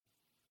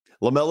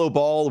LaMelo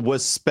Ball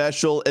was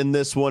special in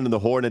this one, and the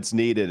Hornets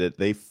needed it.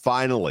 They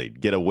finally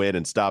get a win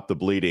and stop the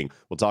bleeding.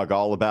 We'll talk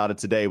all about it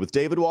today with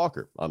David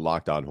Walker on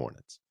Locked On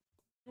Hornets.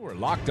 You're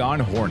Locked On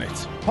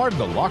Hornets, part of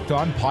the Locked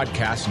On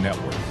Podcast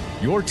Network.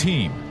 Your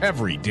team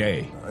every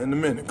day. In a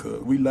minute,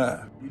 cuz we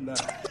live.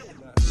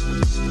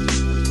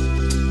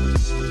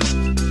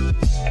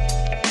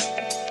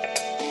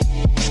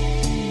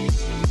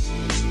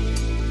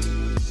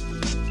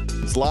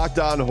 It's Locked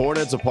On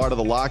Hornets, a part of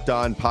the Locked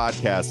On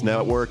Podcast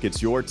Network. It's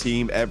your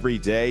team every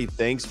day.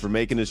 Thanks for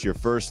making us your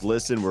first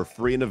listen. We're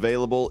free and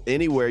available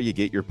anywhere you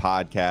get your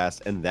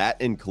podcast, and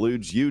that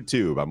includes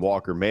YouTube. I'm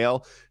Walker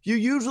Mail. You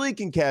usually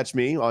can catch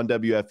me on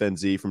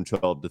WFNZ from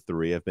 12 to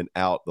 3. I've been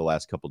out the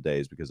last couple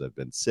days because I've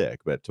been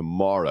sick, but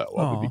tomorrow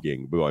I'll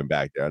be going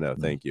back there. I know,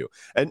 thank you.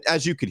 And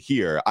as you could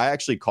hear, I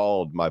actually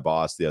called my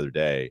boss the other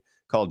day,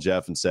 called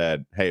Jeff and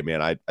said, hey,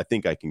 man, I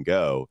think I can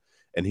go.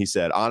 And he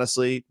said,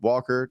 honestly,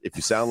 Walker, if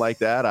you sound like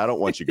that, I don't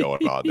want you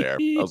going on there.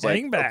 I was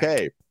like,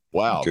 okay,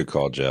 wow. Good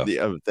call, Jeff.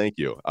 Thank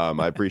you.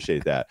 I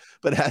appreciate that.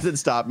 But it hasn't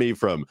stopped me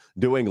from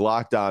doing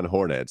Locked On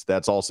Hornets.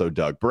 That's also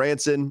Doug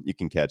Branson. You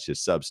can catch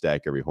his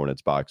Substack, Every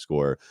Hornets Box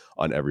Score,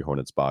 on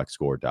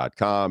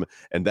everyhornetsboxscore.com.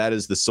 And that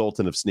is the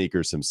Sultan of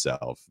Sneakers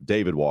himself,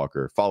 David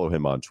Walker. Follow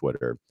him on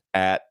Twitter,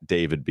 at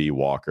David B.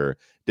 Walker.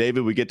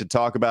 David, we get to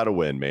talk about a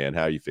win, man.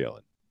 How are you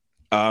feeling?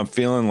 I'm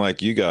feeling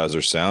like you guys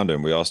are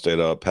sounding. We all stayed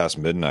up past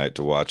midnight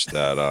to watch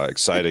that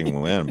exciting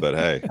win. But,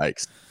 hey,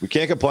 we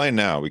can't complain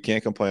now. We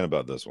can't complain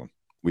about this one.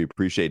 We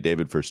appreciate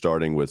David for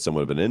starting with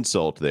somewhat of an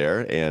insult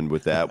there. And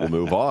with that, we'll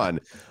move on.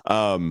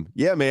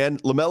 Yeah, man,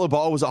 LaMelo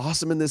Ball was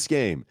awesome in this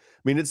game.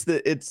 I mean,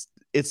 it's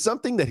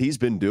something that he's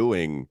been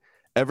doing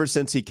ever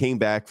since he came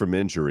back from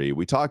injury.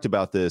 We talked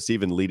about this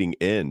even leading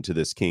into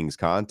this Kings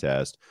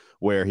contest,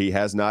 where he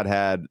has not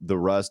had the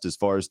rust as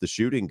far as the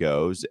shooting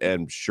goes.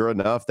 And sure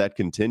enough, that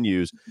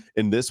continues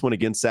in this one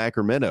against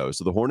Sacramento.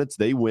 So the Hornets,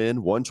 they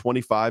win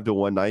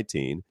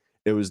 125-119.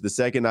 It was the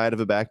second night of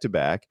a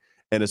back-to-back.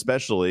 And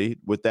especially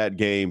with that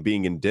game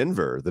being in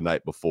Denver the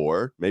night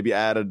before, maybe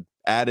added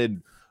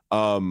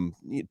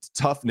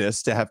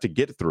toughness to have to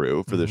get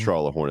through for the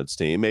Charlotte Hornets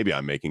team. Maybe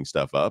I'm making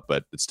stuff up,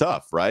 but it's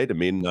tough, right? I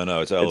mean,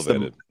 no, it's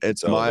elevated.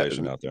 It's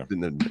elevation out there.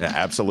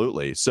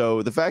 Absolutely.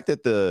 So the fact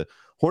that the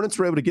Hornets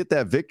were able to get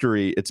that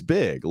victory, it's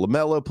big.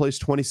 LaMelo plays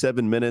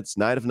 27 minutes,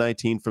 9 of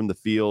 19 from the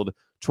field,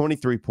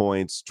 23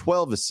 points,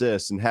 12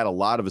 assists, and had a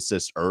lot of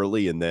assists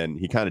early, and then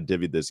he kind of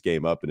divvied this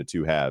game up into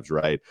two halves,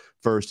 right?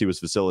 First, he was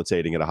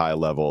facilitating at a high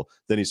level,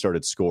 then he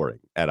started scoring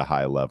at a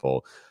high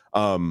level.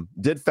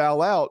 Did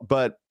foul out,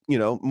 but you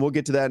know, we'll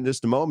get to that in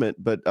just a moment.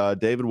 But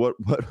David, what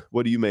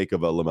do you make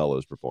of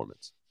LaMelo's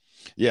performance?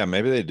 Yeah,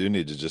 maybe they do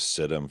need to just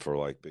sit him for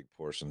like big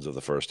portions of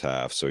the first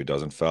half so he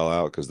doesn't foul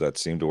out, because that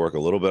seemed to work a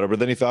little better. But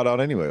then he fouled out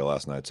anyway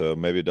last night, so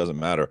maybe it doesn't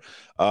matter.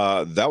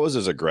 That was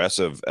as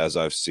aggressive as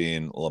I've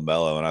seen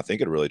LaMelo, and I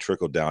think it really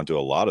trickled down to a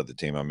lot of the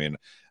team. I mean,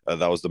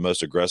 that was the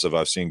most aggressive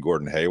I've seen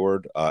Gordon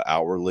Hayward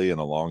outwardly in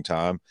a long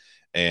time.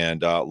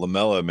 And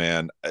LaMelo,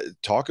 man,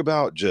 talk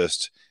about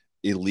just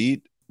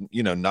elite.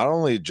 You know, not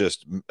only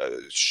just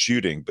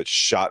shooting, but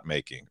shot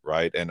making,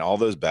 right? And all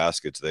those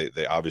baskets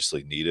they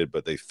obviously needed,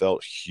 but they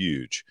felt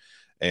huge.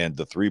 And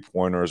the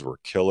 3-pointers were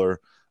killer.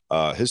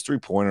 His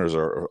 3-pointers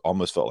are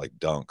almost felt like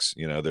dunks.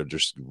 You know, they're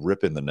just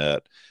ripping the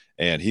net.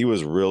 And he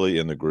was really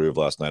in the groove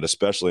last night,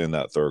 especially in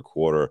that third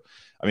quarter.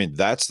 I mean,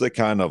 that's the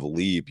kind of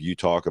leap you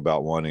talk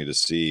about wanting to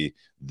see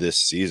this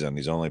season.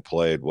 He's only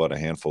played, a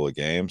handful of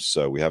games,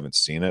 so we haven't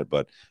seen it.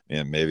 But,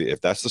 man, maybe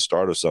if that's the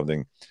start of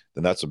something,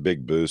 then that's a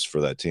big boost for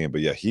that team.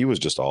 But, yeah, he was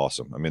just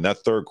awesome. I mean, that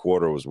third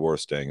quarter was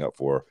worth staying up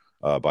for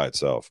by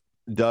itself.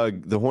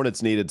 Doug, the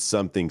Hornets needed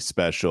something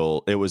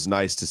special. It was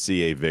nice to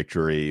see a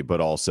victory,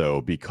 but also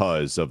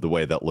because of the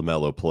way that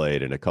LaMelo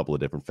played in a couple of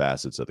different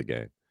facets of the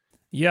game.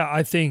 Yeah,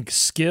 I think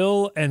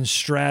skill and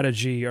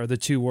strategy are the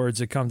two words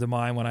that come to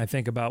mind when I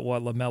think about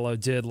what LaMelo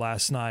did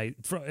last night.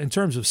 In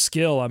terms of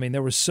skill, I mean,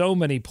 there were so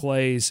many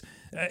plays,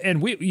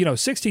 and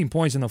 16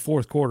 points in the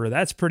fourth quarter,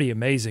 that's pretty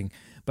amazing.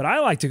 But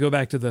I like to go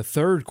back to the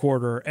third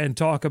quarter and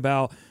talk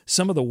about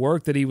some of the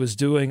work that he was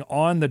doing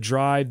on the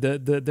drive.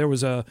 There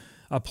was a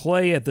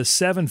play at the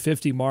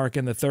 7:50 mark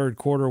in the third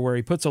quarter where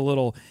he puts a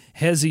little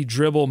hezzy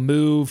dribble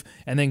move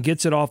and then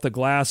gets it off the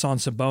glass on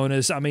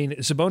Sabonis. I mean,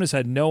 Sabonis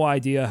had no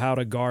idea how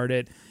to guard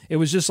it. It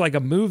was just like a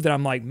move that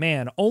I'm like,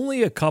 man,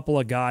 only a couple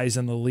of guys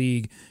in the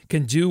league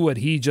can do what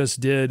he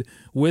just did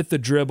with the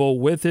dribble,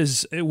 with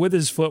his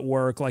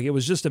footwork. Like, it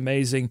was just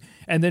amazing.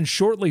 And then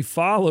shortly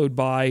followed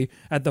by,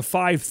 at the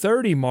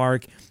 5:30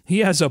 mark, he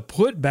has a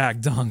putback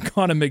dunk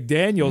on a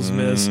McDaniels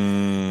miss.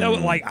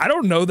 I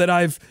don't know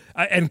that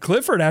and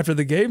Clifford after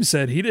the game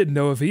said he didn't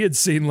know if he had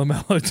seen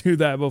LaMelo do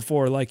that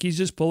before. Like, he's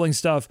just pulling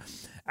stuff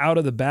out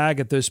of the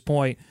bag at this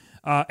point,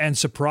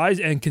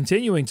 and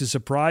continuing to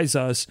surprise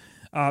us.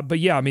 But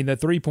yeah, I mean, the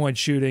 3-point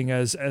shooting,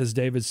 as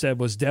David said,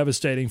 was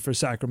devastating for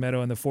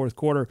Sacramento in the fourth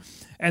quarter.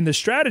 And the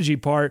strategy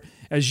part,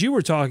 as you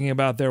were talking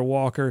about there,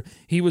 Walker,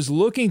 he was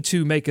looking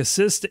to make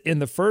assists in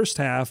the first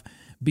half,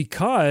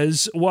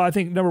 because, well, I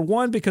think number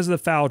one, because of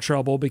the foul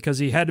trouble, because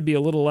he had to be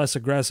a little less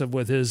aggressive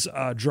with his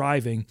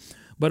driving,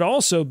 but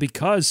also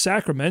because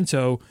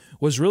Sacramento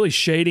was really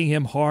shading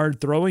him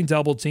hard, throwing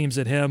double teams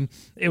at him.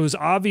 It was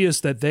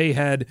obvious that they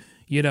had,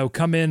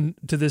 come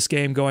into this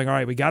game going, all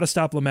right, we got to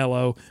stop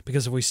LaMelo,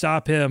 because if we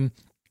stop him,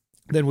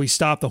 then we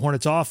stop the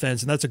Hornets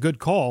offense, and that's a good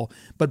call.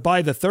 But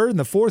by the third and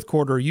the fourth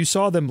quarter, you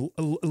saw them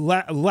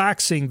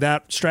laxing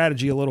that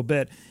strategy a little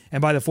bit.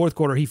 And by the fourth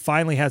quarter, he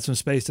finally had some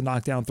space to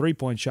knock down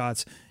three-point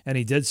shots, and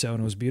he did so,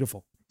 and it was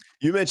beautiful.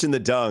 You mentioned the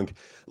dunk.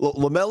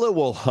 LaMelo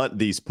will hunt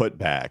these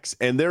putbacks,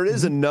 and there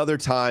is another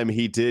time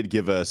he did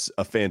give us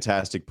a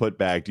fantastic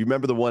putback. Do you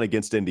remember the one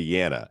against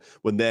Indiana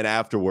when then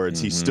afterwards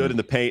he stood in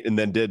the paint and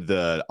then did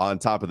the on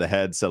top of the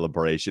head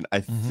celebration? I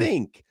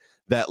think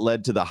that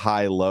led to the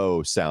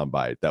high-low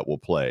soundbite that we'll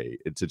play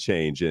to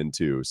change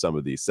into some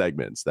of these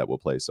segments that we'll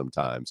play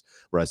sometimes,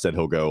 where I said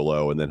he'll go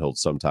low and then he'll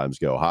sometimes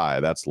go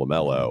high. That's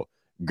LaMelo.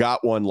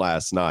 Got one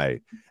last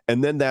night.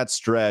 And then that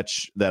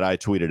stretch that I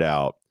tweeted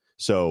out,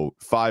 so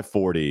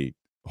 5:40,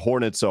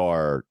 Hornets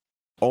are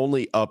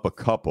only up a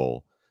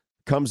couple,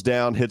 comes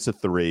down, hits a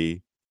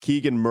three.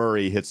 Keegan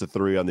Murray hits a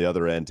three on the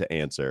other end to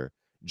answer.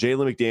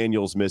 Jalen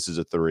McDaniels misses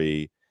a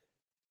three.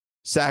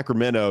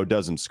 Sacramento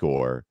doesn't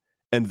score.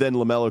 And then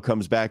LaMelo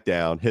comes back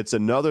down, hits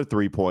another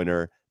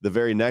three-pointer. The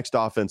very next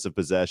offensive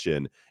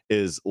possession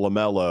is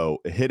LaMelo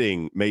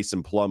hitting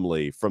Mason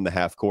Plumlee from the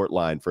half-court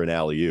line for an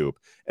alley-oop,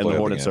 and the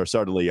Hornets are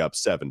suddenly up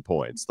 7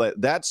 points.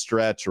 That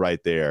stretch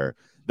right there,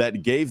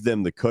 that gave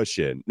them the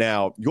cushion.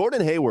 Now,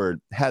 Gordon Hayward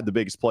had the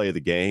biggest play of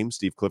the game.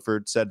 Steve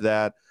Clifford said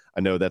that.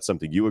 I know that's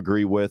something you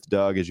agree with,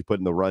 Doug, as you put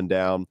in the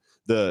rundown.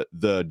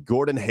 The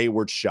Gordon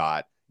Hayward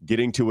shot,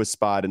 getting to a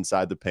spot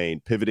inside the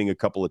paint, pivoting a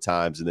couple of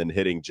times, and then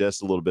hitting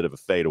just a little bit of a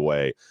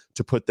fadeaway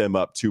to put them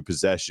up 2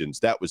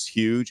 possessions. That was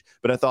huge,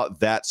 but I thought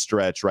that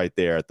stretch right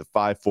there at the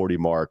 5:40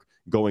 mark,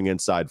 going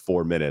inside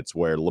 4 minutes,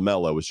 where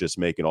LaMelo was just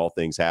making all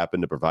things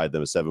happen to provide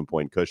them a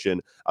 7-point cushion,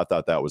 I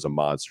thought that was a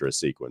monstrous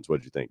sequence. What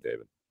did you think,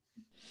 David?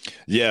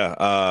 Yeah,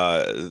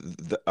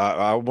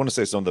 I want to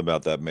say something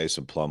about that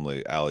Mason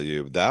Plumlee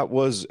alley-oop. That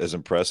was as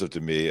impressive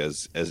to me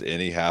as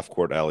any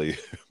half-court alley-oop,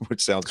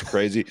 which sounds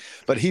crazy,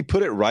 but he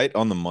put it right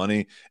on the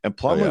money, and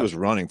Plumlee was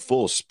running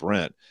full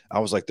sprint. I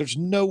was like, there's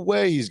no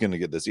way he's going to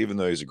get this, even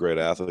though he's a great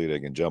athlete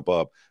and can jump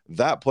up.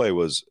 That play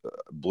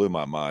blew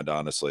my mind,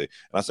 honestly.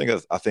 And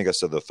I think I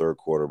said the third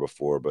quarter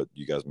before, but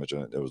you guys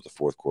mentioned it was the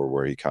fourth quarter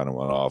where he kind of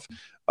went off.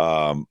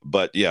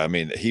 But yeah, I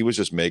mean, he was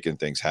just making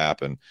things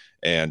happen.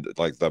 And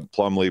like the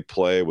Plumlee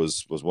play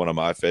was one of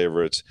my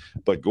favorites.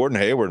 But Gordon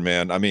Hayward,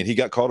 man, I mean, he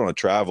got caught on a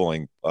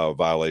traveling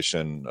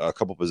violation a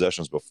couple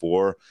possessions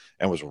before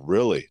and was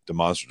really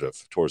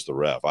demonstrative towards the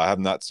ref. I have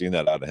not seen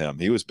that out of him.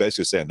 He was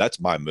basically saying, "That's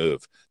my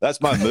move.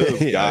 That's my move,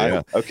 guy."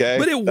 Yeah. Okay,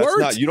 but it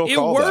worked. You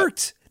don't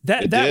worked.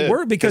 That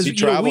worked because he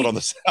traveled on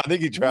the. I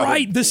think he traveled.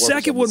 Right, the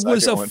second one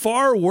was a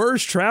far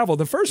worse travel.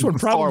 The first one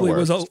probably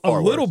was a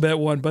little bit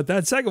one, but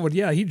that second one,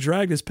 yeah, he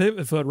dragged his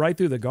pivot foot right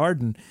through the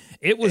garden.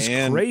 It was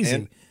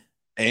crazy.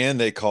 And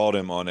they called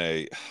him on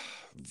a,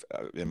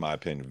 in my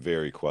opinion,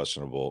 very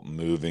questionable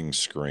moving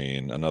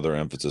screen. Another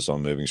emphasis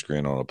on moving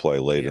screen on a play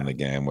late in the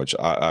game, which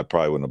I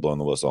probably wouldn't have blown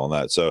the whistle on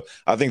that. So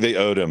I think they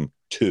owed him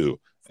 2.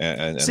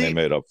 And they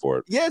made up for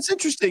it. Yeah, it's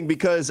interesting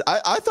because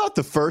I thought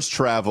the first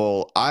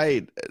travel,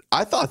 I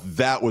thought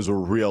that was a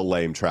real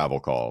lame travel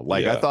call.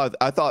 Like I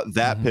thought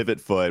that pivot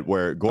foot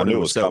where Gordon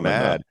was so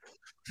mad.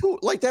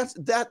 Like that's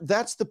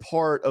the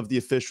part of the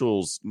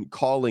officials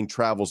calling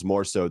travels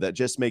more so that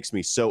just makes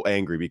me so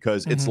angry,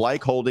 because it's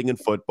like holding in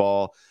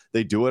football.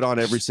 They do it on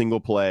every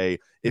single play.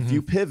 If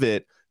you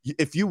pivot,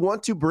 if you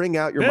want to bring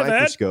out your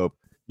microscope,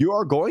 you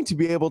are going to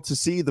be able to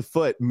see the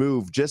foot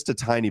move just a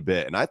tiny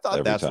bit. And I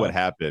thought that's what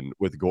happened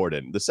with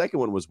Gordon. The second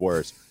one was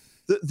worse.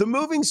 The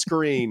moving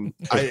screen,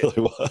 it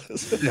really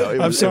was.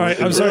 I'm sorry.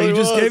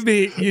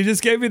 You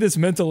just gave me this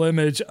mental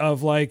image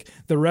of like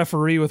the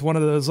referee with one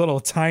of those little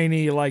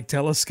tiny like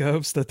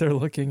telescopes that they're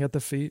looking at the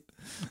feet.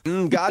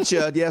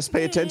 Gotcha. Yes,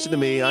 pay attention to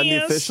me. I'm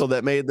the official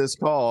that made this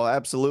call.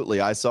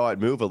 Absolutely. I saw it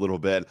move a little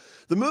bit.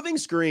 The moving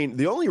screen,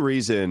 the only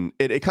reason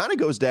it kind of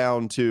goes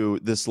down to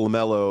this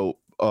LaMelo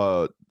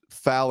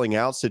fouling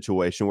out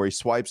situation where he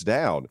swipes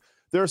down.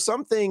 There are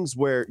some things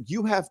where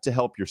you have to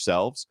help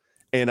yourselves.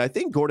 And I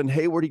think Gordon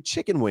Hayward, he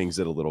chicken wings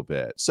it a little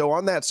bit. So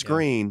on that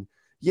screen,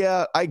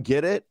 I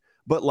get it.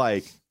 But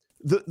like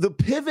the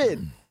pivot,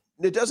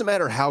 it doesn't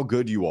matter how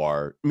good you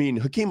are. I mean,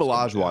 Hakeem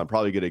Olajuwon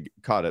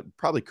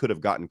probably could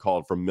have gotten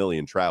called for a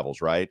million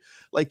travels, right?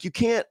 Like you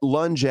can't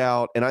lunge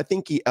out. And I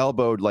think he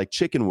elbowed like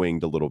chicken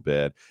winged a little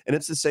bit. And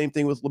it's the same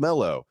thing with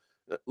LaMelo.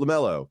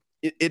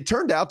 It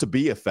turned out to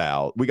be a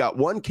foul. We got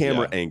one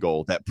camera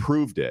angle that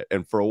proved it.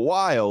 And for a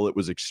while, it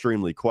was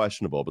extremely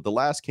questionable. But the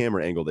last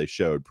camera angle they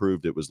showed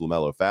proved it was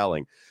LaMelo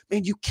fouling.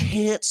 Man, you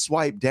can't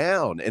swipe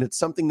down. And it's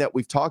something that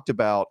we've talked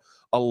about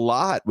a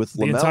lot with LaMelo.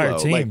 The entire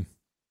team.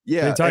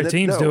 The entire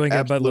team's doing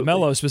absolutely. it. But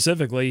LaMelo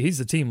specifically, he's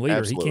the team leader.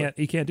 Absolutely.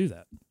 He can't do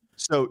that.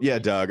 So, yeah,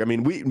 Doug, I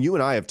mean, you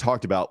and I have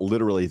talked about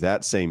literally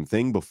that same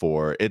thing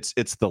before. It's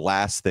the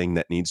last thing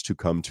that needs to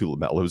come to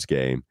LaMelo's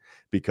game.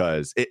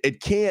 because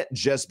it can't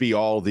just be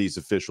all these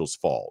officials'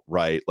 fault,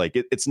 right? Like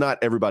it's not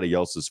everybody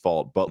else's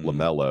fault but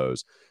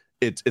LaMelo's.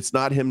 It's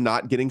not him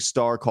not getting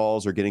star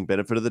calls or getting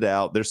benefit of the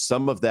doubt. There's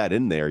some of that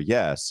in there,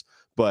 yes,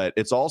 but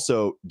it's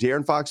also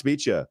De'Aaron Fox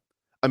beat you.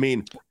 I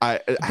mean,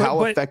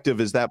 how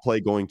effective is that play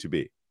going to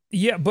be?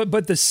 Yeah,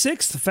 but the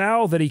sixth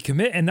foul that he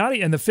committed,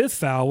 and the fifth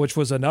foul, which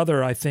was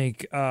another, I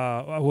think,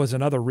 was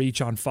another reach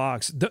on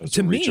Fox.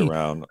 To me,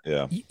 around,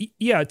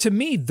 yeah. To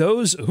me,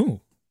 those aren't.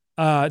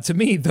 I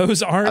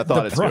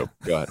thought it too.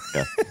 Go ahead.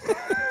 Yeah.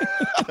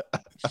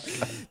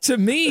 To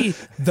me,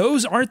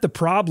 those aren't the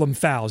problem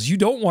fouls.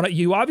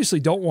 You obviously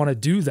don't want to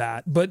do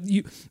that, but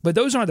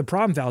those aren't the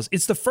problem fouls.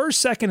 It's the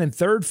first, second, and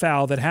third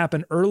foul that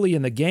happen early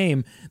in the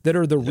game that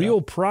are the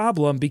real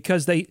problem,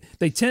 because they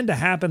tend to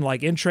happen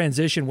like in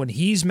transition when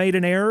he's made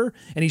an error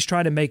and he's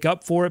trying to make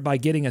up for it by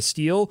getting a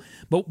steal.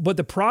 But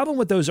the problem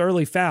with those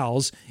early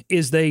fouls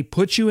is they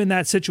put you in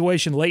that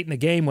situation late in the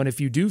game when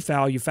if you do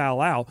foul, you foul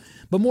out.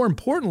 But more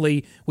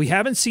importantly, we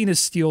haven't seen his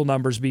steal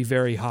numbers be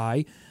very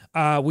high.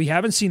 We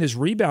haven't seen his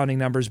rebounding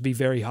numbers be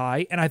very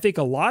high, and I think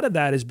a lot of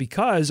that is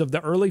because of the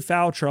early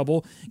foul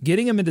trouble,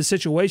 getting him into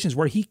situations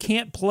where he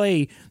can't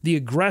play the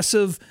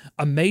aggressive,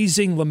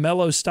 amazing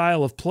LaMelo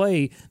style of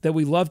play that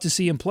we love to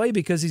see him play,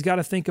 because he's got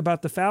to think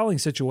about the fouling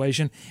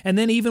situation. And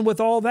then even with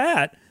all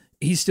that,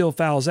 he still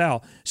fouls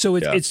out. So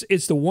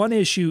it's the one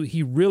issue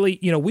he really,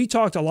 we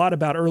talked a lot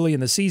about early in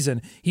the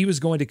season. He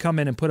was going to come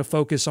in and put a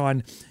focus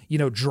on,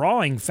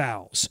 drawing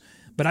fouls.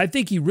 But I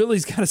think he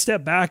really's got to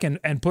step back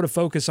and put a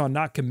focus on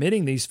not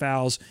committing these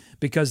fouls,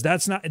 because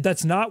that's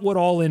not what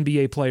all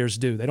NBA players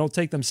do. They don't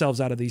take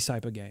themselves out of these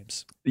type of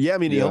games. Yeah, I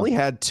mean, he only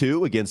had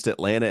 2 against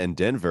Atlanta and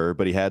Denver,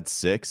 but he had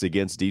 6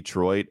 against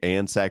Detroit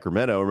and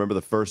Sacramento. Remember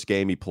the first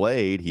game he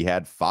played, he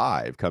had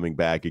 5 coming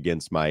back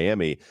against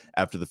Miami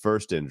after the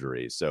first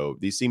injury. So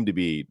these seem to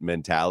be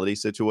mentality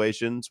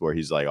situations where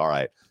he's like, all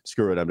right,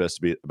 screw it, I'm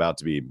just about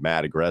to be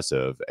mad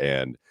aggressive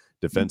and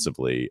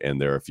defensively, and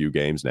there are a few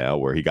games now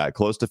where he got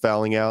close to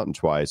fouling out and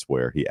twice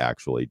where he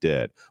actually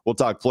did. We'll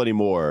talk plenty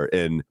more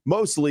in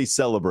mostly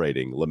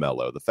celebrating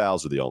LaMelo. The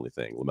fouls are the only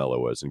thing.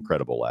 LaMelo was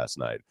incredible last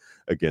night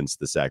against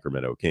the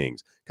Sacramento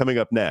Kings. Coming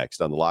up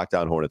next on the Locked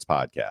On Hornets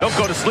podcast. Don't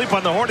go to sleep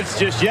on the Hornets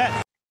just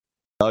yet.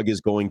 Doug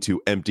is going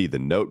to empty the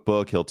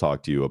notebook. He'll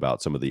talk to you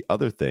about some of the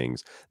other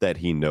things that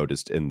he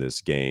noticed in this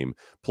game.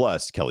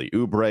 Plus, Kelly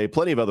Oubre,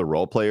 plenty of other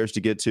role players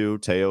to get to.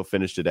 Teo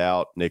finished it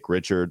out. Nick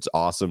Richards,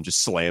 awesome,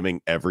 just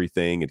slamming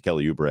everything. And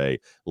Kelly Oubre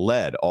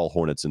led all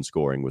Hornets in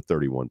scoring with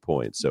 31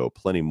 points. So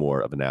plenty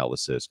more of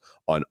analysis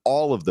on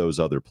all of those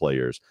other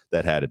players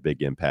that had a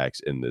big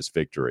impact in this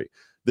victory.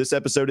 This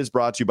episode is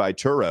brought to you by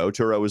Turo.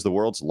 Turo is the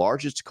world's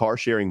largest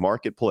car-sharing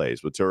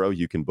marketplace. With Turo,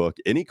 you can book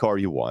any car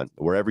you want,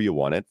 wherever you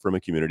want it, from a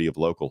community of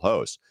local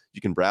hosts.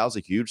 You can browse a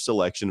huge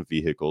selection of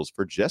vehicles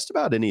for just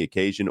about any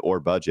occasion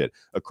or budget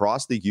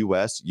across the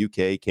U.S.,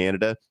 UK,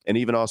 Canada, and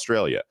even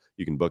Australia.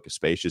 You can book a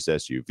spacious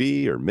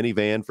SUV or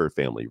minivan for a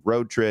family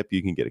road trip.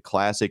 You can get a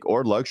classic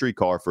or luxury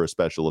car for a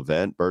special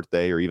event,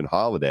 birthday, or even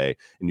holiday.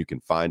 And you can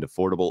find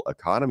affordable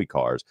economy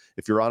cars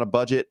if you're on a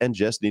budget and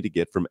just need to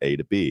get from A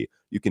to B.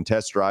 You can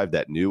test drive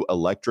that new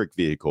electric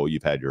vehicle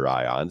you've had your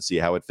eye on, see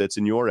how it fits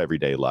in your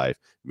everyday life.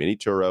 Many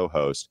Turo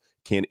hosts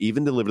can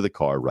even deliver the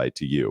car right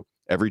to you.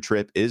 Every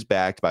trip is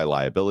backed by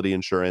liability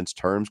insurance.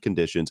 Terms,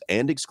 conditions,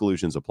 and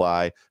exclusions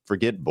apply.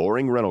 Forget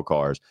boring rental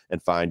cars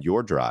and find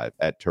your drive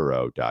at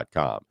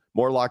Turo.com.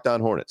 More Locked On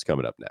Hornets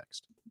coming up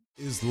next.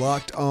 Is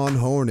Locked On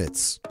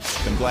Hornets.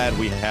 I'm glad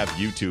we have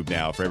YouTube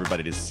now for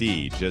everybody to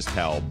see just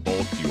how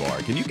bold you are.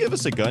 Can you give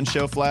us a gun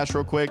show flash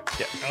real quick?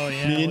 Yeah. Oh,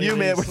 yeah. Me and you,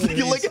 man. Look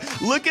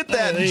at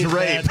that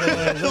drape.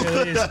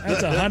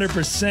 That's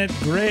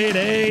 100% grade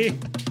A.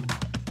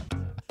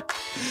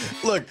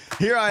 Look,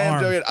 here I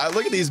am doing it.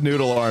 Look at these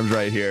noodle arms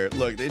right here.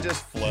 Look, they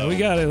just flow. We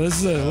got it.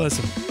 Listen.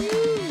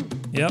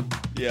 Yep.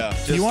 Yeah.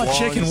 If you want long,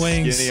 chicken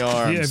wings, skinny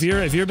arms.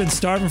 if you've been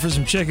starving for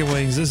some chicken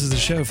wings, this is the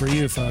show for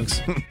you,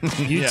 folks.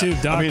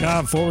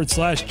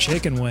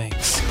 YouTube.com/chicken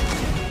wings.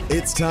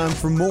 It's time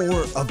for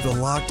more of the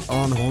Locked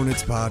On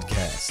Hornets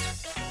podcast.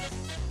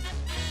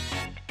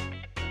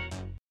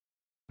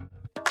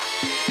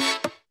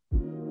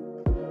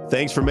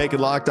 Thanks for making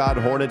Locked On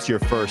Hornets your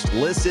first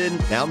listen.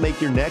 Now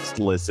make your next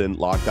listen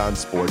Locked On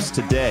Sports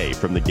Today.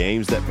 From the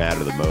games that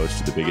matter the most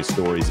to the biggest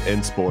stories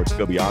in sports,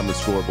 go beyond the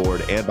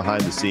scoreboard and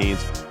behind the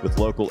scenes with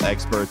local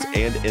experts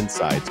and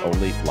insights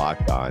only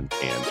Locked On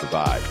can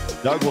provide.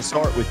 Doug, we'll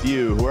start with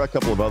you. Who are a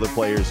couple of other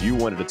players you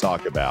wanted to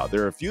talk about?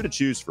 There are a few to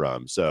choose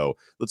from, so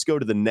let's go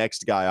to the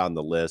next guy on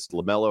the list.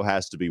 LaMelo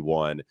has to be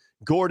one.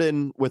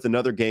 Gordon, with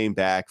another game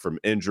back from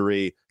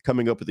injury,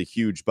 coming up with a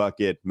huge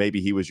bucket. Maybe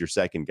he was your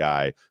second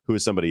guy. Who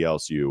is somebody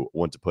else you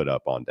want to put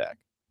up on deck?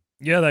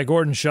 Yeah, that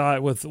Gordon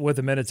shot with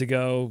a minute to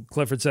go.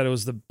 Clifford said it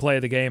was the play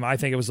of the game. I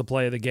think it was the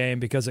play of the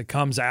game because it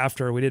comes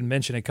after, we didn't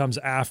mention, it comes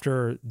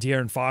after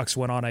De'Aaron Fox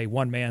went on a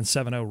one-man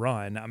 7-0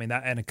 run. I mean,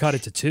 that, and it cut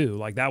it to 2.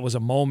 Like, that was a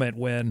moment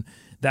when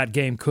that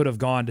game could have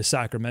gone to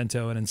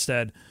Sacramento, and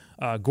instead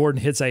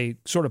Gordon hits a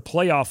sort of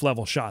playoff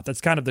level shot.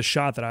 That's kind of the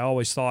shot that I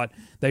always thought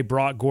they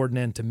brought Gordon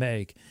in to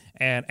make.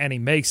 And he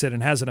makes it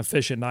and has an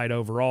efficient night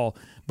overall.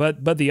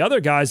 But the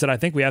other guys that I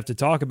think we have to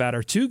talk about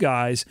are two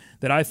guys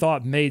that I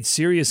thought made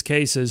serious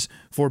cases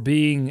for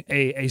being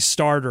a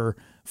starter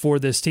for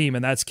this team,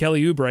 and that's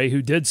Kelly Oubre,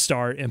 who did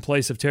start in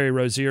place of Terry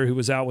Rozier, who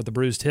was out with a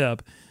bruised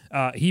hip.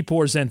 He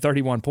pours in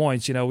 31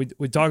 points. You know,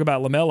 we talk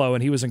about LaMelo,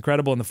 and he was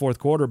incredible in the fourth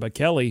quarter, but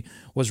Kelly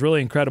was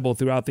really incredible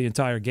throughout the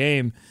entire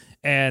game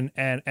and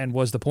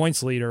was the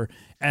points leader.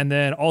 And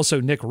then also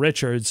Nick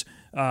Richards,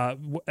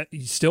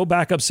 still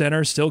backup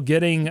center, still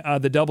getting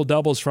the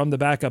double-doubles from the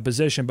backup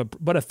position,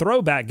 but a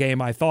throwback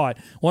game, I thought.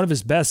 One of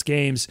his best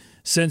games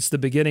since the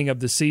beginning of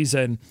the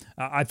season.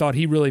 I thought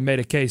he really made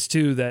a case,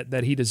 too,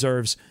 that he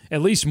deserves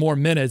at least more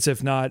minutes,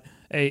 if not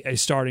a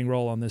starting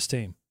role on this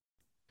team.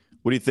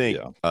 What do you think,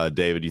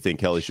 David? Do you think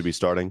Kelly should be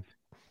starting?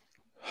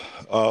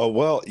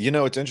 Well, you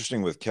know, it's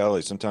interesting with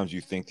Kelly. Sometimes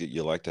you think that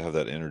you like to have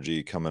that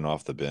energy coming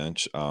off the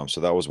bench. So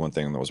that was one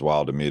thing that was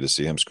wild to me to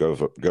see him go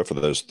for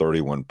those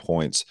 31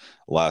 points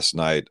last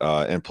night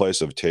in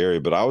place of Terry.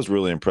 But I was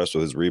really impressed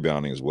with his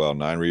rebounding as well.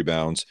 9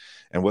 rebounds.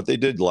 And what they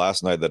did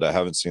last night that I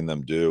haven't seen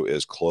them do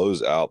is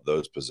close out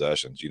those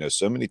possessions. You know,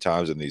 so many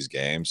times in these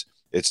games,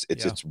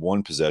 it's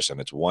one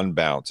possession, it's one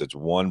bounce, it's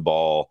one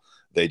ball.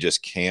 They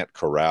just can't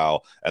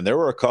corral. And there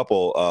were a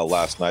couple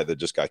last night that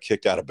just got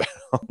kicked out of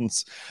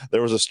bounds.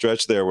 There was a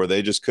stretch there where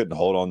they just couldn't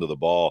hold on to the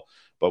ball.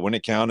 But when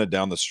it counted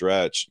down the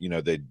stretch, you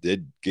know, they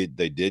did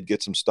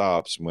get some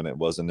stops when it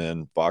wasn't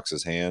in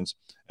Fox's hands,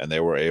 and they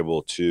were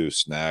able to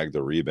snag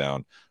the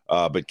rebound.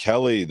 But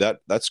Kelly,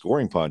 that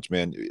scoring punch,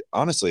 man,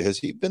 honestly, has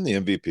he been the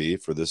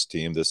MVP for this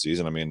team this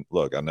season? I mean,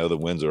 look, I know the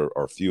wins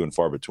are few and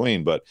far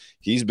between, but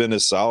he's been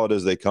as solid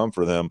as they come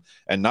for them,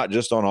 and not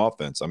just on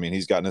offense. I mean,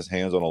 he's gotten his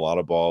hands on a lot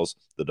of balls,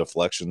 the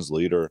deflections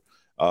leader.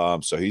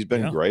 So he's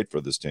been great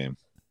for this team.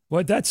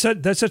 Well, that's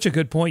such a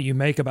good point you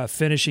make about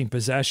finishing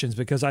possessions,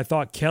 because I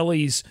thought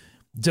Kelly's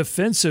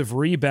defensive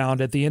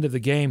rebound at the end of the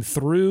game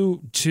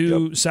through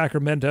two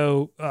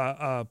Sacramento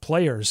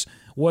players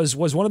was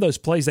one of those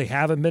plays they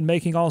haven't been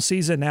making all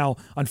season. Now,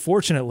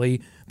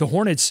 unfortunately, the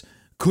Hornets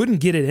couldn't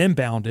get it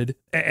inbounded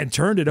and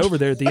turned it over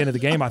there at the end of the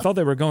game. I thought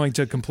they were going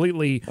to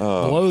completely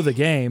blow the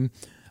game.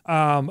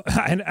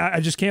 And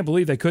I just can't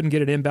believe they couldn't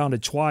get it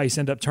inbounded twice,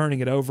 end up turning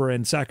it over,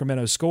 and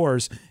Sacramento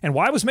scores. And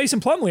why was Mason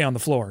Plumlee on the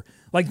floor?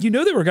 Like, you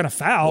knew they were going to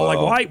foul.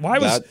 Well, like, why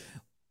was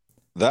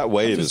that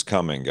wave is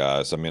coming,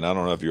 guys? I mean, I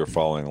don't know if you were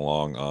following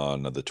along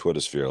on the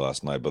Twitter sphere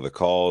last night, but the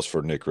calls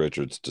for Nick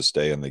Richards to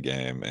stay in the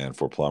game and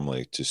for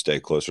Plumlee to stay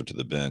closer to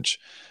the bench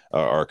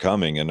are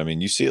coming. And I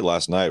mean, you see it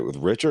last night with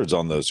Richards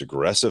on those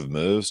aggressive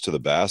moves to the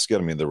basket.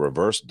 I mean, the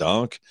reverse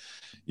dunk.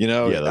 You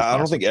know, I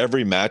don't think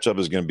every matchup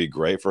is going to be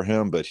great for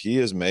him, but he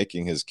is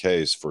making his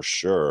case for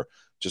sure,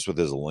 just with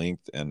his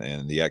length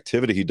and the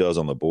activity he does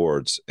on the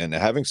boards, and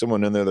having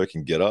someone in there that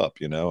can get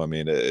up. You know, I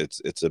mean,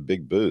 it's a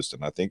big boost.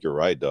 And I think you're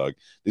right, Doug.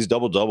 These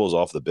double doubles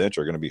off the bench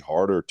are going to be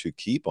harder to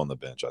keep on the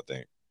bench, I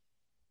think.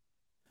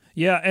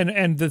 Yeah,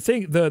 and the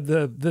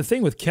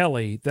thing with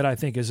Kelly that I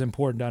think is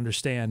important to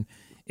understand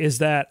is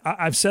that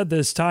I've said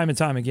this time and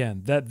time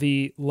again, that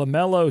the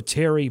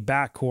LaMelo-Terry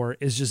backcourt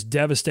is just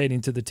devastating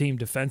to the team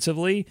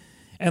defensively.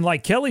 And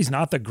like, Kelly's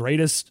not the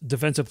greatest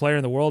defensive player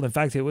in the world. In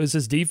fact, it was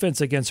his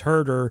defense against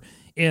Herter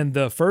in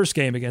the first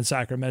game against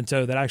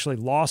Sacramento that actually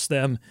lost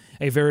them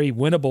a very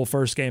winnable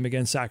first game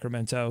against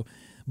Sacramento.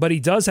 But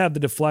he does have the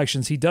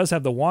deflections, he does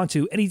have the want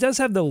to, and he does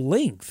have the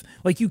length.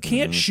 Like, you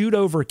can't shoot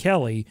over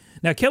Kelly.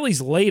 Now,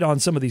 Kelly's late on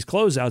some of these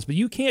closeouts, but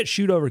you can't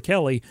shoot over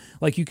Kelly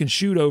like you can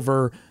shoot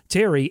over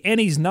Terry. And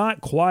he's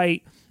not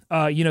quite,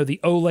 the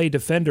Olay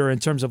defender in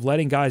terms of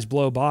letting guys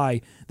blow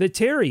by that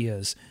Terry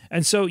is.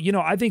 And so,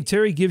 I think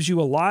Terry gives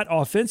you a lot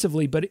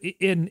offensively, but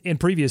in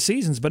previous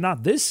seasons, but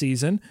not this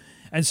season.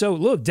 And so,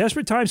 look,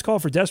 desperate times call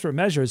for desperate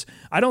measures.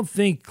 I don't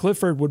think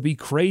Clifford would be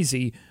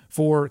crazy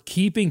for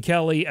keeping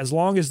Kelly, as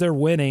long as they're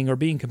winning or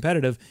being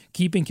competitive,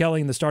 keeping Kelly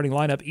in the starting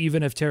lineup,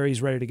 even if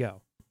Terry's ready to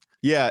go.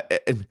 Yeah,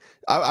 and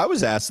I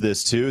was asked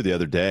this too the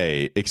other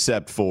day,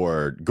 except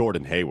for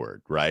Gordon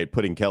Hayward, right?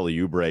 Putting Kelly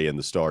Oubre in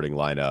the starting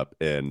lineup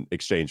in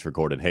exchange for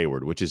Gordon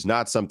Hayward, which is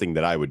not something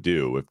that I would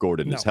do if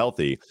Gordon is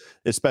healthy,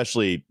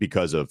 especially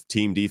because of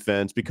team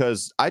defense,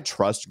 because I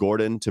trust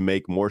Gordon to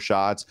make more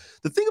shots.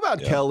 The thing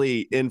about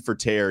Kelly in for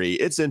Terry,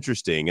 it's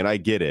interesting, and I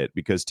get it,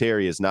 because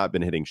Terry has not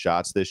been hitting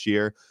shots this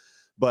year,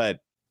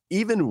 but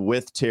even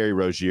with Terry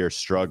Rozier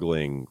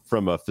struggling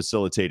from a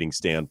facilitating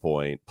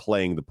standpoint,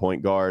 playing the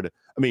point guard,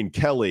 I mean,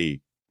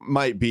 Kelly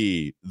might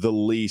be the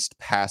least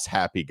pass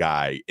happy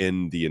guy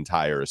in the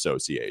entire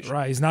association.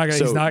 Right. He's not going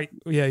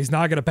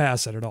to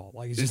pass it at all.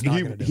 Like, he's just not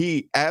going to do it.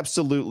 He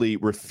absolutely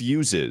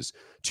refuses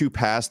to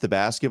pass the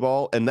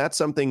basketball. And that's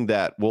something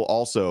that will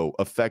also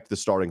affect the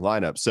starting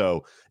lineup.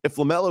 So if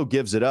LaMelo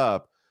gives it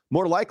up,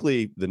 more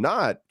likely than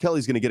not,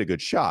 Kelly's going to get a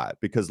good shot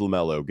because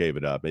LaMelo gave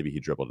it up. Maybe he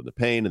dribbled in the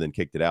paint and then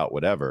kicked it out,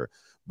 whatever.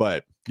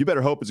 But you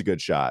better hope it's a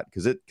good shot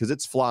because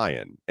it's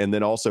flying. And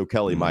then also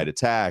Kelly might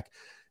attack.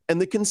 And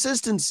the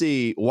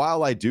consistency,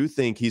 while I do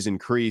think he's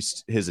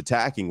increased his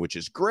attacking, which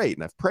is great,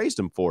 and I've praised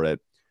him for it,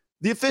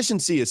 the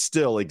efficiency is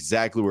still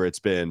exactly where it's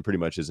been pretty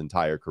much his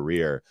entire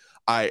career.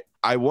 I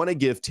want to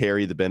give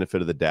Terry the benefit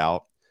of the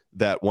doubt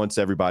that once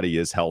everybody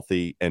is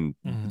healthy, and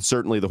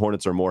certainly the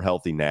Hornets are more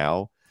healthy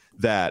now,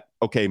 that,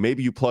 okay,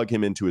 maybe you plug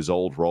him into his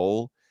old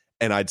role,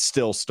 and I'd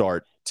still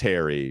start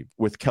Terry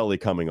with Kelly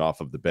coming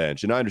off of the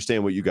bench. And I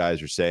understand what you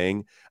guys are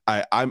saying.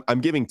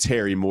 I'm giving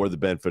Terry more the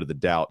benefit of the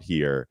doubt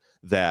here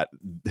that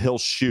he'll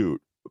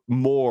shoot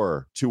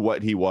more to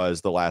what he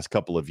was the last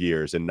couple of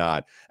years and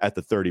not at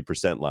the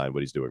 30% line,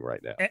 what he's doing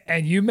right now.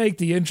 And you make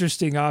the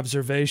interesting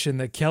observation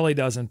that Kelly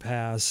doesn't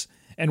pass.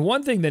 And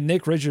one thing that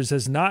Nick Richards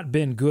has not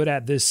been good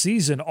at this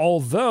season,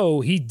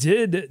 although he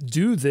did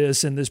do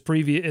this in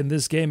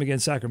this game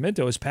against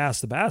Sacramento, is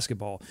pass the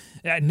basketball.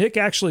 Nick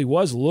actually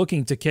was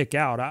looking to kick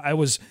out. I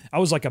was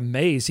like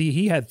amazed.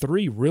 He had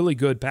 3 really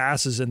good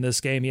passes in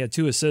this game. He had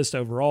 2 assists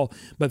overall,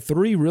 but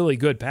 3 really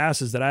good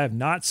passes that I have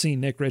not seen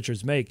Nick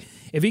Richards make.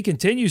 If he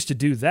continues to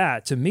do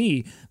that, to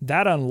me,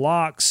 that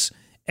unlocks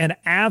an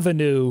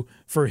avenue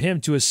for him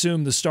to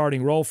assume the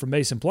starting role for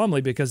Mason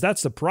Plumlee, because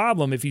that's the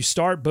problem. If you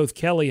start both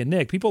Kelly and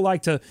Nick, people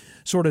like to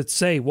sort of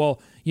say,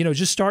 well,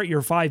 just start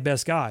your 5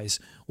 best guys.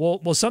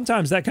 Well,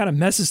 sometimes that kind of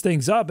messes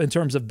things up in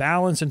terms of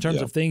balance, in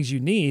terms of things you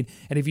need.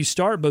 And if you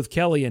start both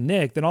Kelly and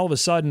Nick, then all of a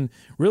sudden,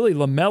 really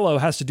LaMelo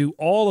has to do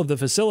all of the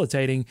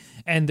facilitating,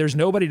 and there's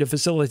nobody to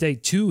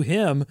facilitate to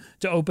him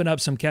to open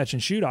up some catch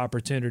and shoot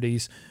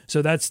opportunities.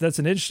 So that's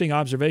an interesting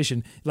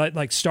observation.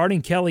 Like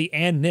starting Kelly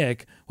and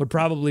Nick would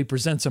probably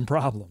present some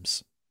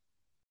problems.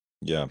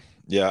 Yeah,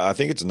 I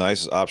think it's a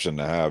nice option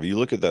to have. You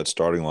look at that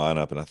starting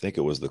lineup, and I think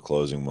it was the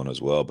closing one as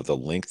well, but the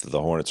length that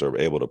the Hornets are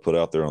able to put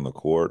out there on the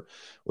court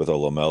with a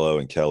LaMelo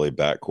and Kelly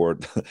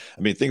backcourt.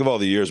 I mean, think of all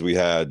the years we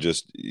had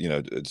just,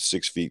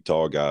 6 feet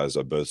tall guys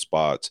at both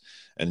spots,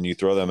 and you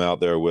throw them out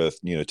there with,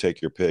 take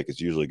your pick.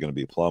 It's usually going to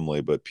be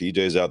Plumlee, but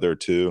PJ's out there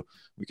too.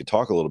 We could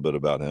talk a little bit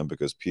about him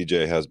because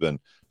PJ has been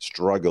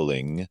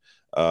struggling.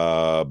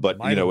 But,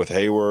 with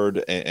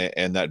Hayward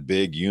and that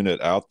big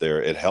unit out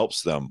there, it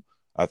helps them,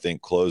 I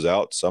think, close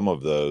out some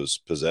of those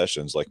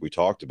possessions like we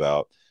talked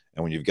about.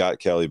 And when you've got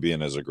Kelly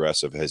being as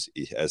aggressive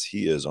as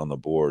he is on the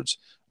boards,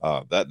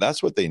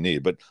 that's what they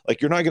need. But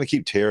you're not going to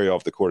keep Terry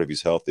off the court if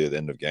he's healthy at the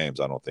end of games,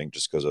 I don't think,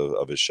 just because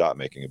of his shot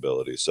making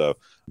ability. So,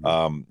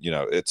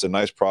 it's a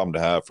nice problem to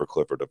have for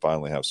Clifford to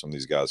finally have some of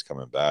these guys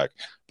coming back.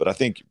 But I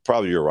think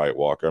probably you're right,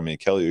 Walker. I mean,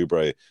 Kelly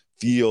Oubre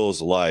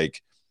feels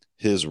like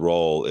his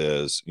role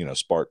is,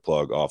 spark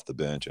plug off the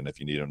bench. And if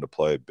you need him to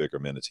play bigger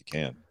minutes, he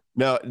can.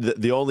 Now,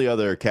 the only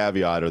other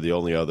caveat or the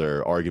only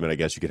other argument I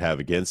guess you could have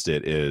against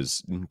it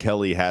is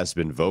Kelly has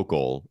been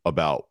vocal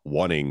about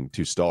wanting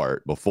to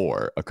start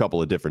before a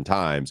couple of different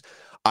times.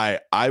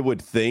 I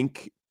would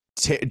think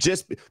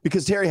just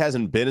because Terry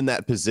hasn't been in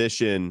that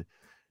position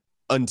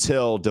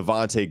until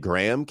Devontae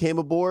Graham came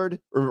aboard,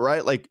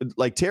 right?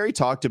 Like Terry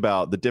talked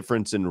about the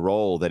difference in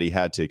role that he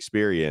had to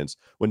experience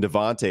when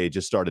Devontae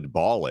just started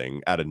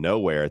balling out of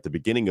nowhere at the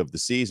beginning of the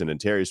season, and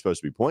Terry's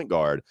supposed to be point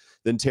guard.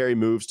 Then Terry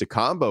moves to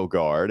combo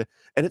guard,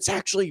 and it's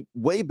actually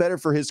way better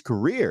for his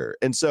career.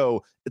 And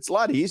so it's a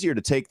lot easier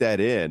to take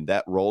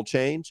that role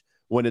change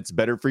when it's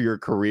better for your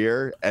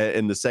career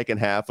in the second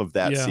half of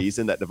that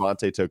season that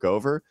Devontae took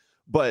over.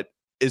 But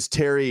is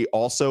Terry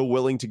also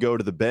willing to go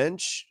to the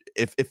bench?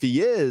 If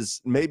he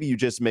is, maybe you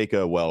just make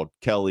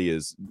Kelly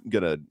is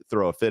going to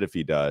throw a fit if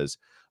he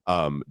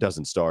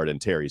doesn't start and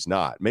Terry's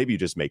not. Maybe you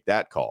just make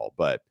that call.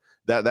 But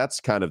that's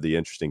kind of the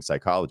interesting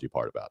psychology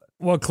part about it.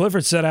 Well,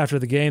 Clifford said after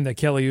the game that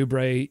Kelly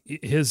Oubre,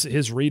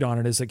 his read on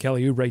it is that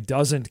Kelly Oubre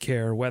doesn't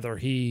care whether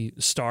he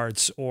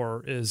starts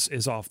or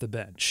is off the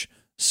bench.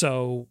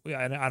 So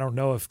I don't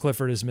know if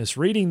Clifford is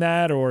misreading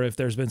that or if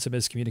there's been some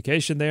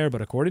miscommunication there,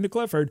 but according to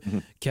Clifford,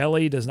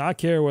 Kelly does not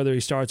care whether he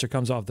starts or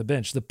comes off the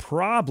bench. The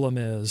problem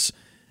is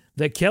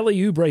that Kelly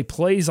Oubre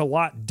plays a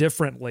lot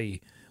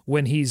differently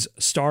when he's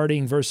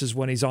starting versus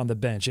when he's on the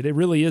bench. And it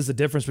really is the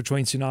difference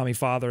between Tsunami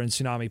Father and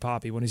Tsunami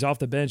Papi. When he's off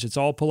the bench, it's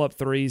all pull-up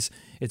threes.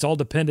 It's all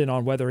dependent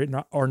on whether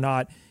or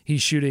not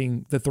he's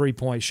shooting the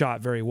three-point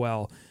shot very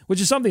well, which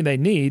is something they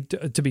need,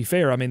 to be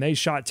fair. I mean, they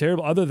shot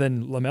terrible. Other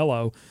than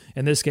LaMelo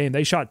in this game,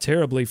 they shot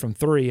terribly from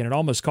 3, and it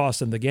almost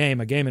cost them the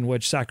game, a game in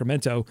which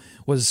Sacramento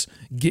was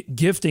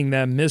gifting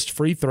them missed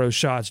free throw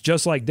shots,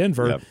 just like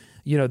Denver. Yep.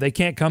 They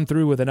can't come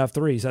through with enough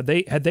threes. Had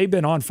they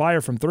been on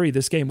fire from 3,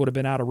 this game would have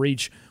been out of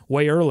reach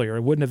way earlier.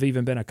 It wouldn't have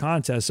even been a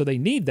contest. So they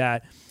need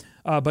that.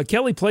 But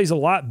Kelly plays a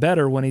lot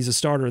better when he's a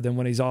starter than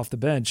when he's off the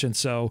bench. And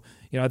so,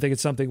 I think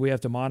it's something we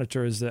have to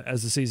monitor as the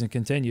season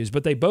continues.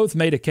 But they both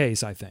made a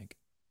case, I think.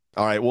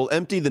 All right, we'll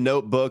empty the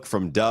notebook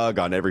from Doug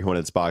on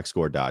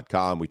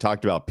everyhornetsboxscore.com. We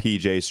talked about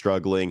PJ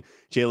struggling.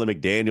 Jalen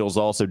McDaniels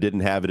also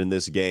didn't have it in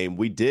this game.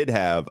 We did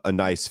have a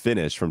nice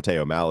finish from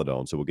Teo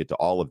Maledon, so we'll get to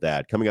all of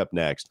that coming up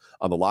next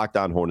on the Locked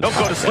On Hornets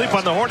Don't go to sleep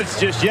on the Hornets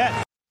just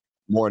yet.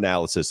 more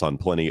analysis on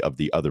plenty of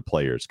the other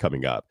players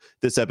coming up.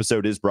 This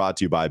episode is brought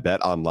to you by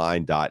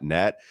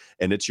betonline.net,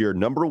 and it's your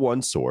number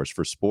one source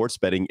for sports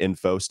betting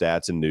info,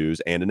 stats, and news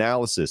and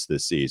analysis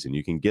this season.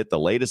 You can get the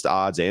latest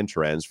odds and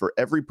trends for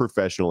every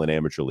professional and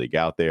amateur league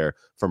out there,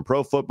 from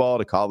pro football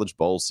to college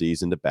bowl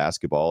season to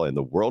basketball and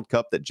the World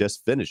Cup that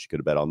just finished. You could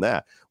have bet on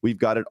that. We've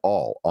got it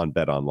all on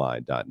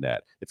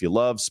betonline.net. If you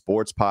love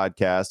sports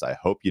podcasts, I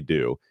hope you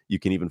do. You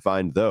can even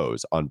find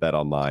those on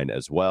BetOnline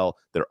as well.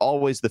 They're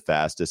always the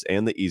fastest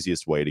and the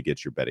easiest way to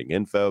get your betting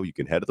info. You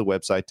can head to the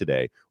website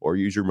today or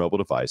use your mobile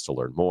device to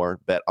learn more.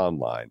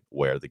 BetOnline,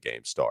 where the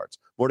game starts.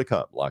 More to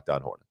come. Locked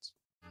On Hornets.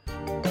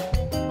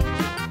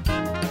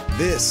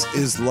 This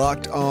is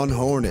Locked On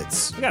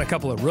Hornets. I got a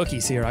couple of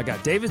rookies here. I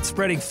got David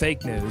spreading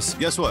fake news.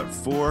 Guess what?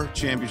 4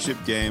 championship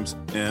games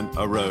in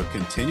a row.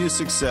 Continued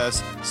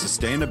success,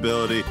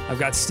 sustainability. I've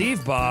got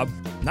Steve Bob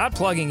not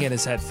plugging in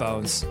his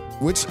headphones.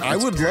 Which I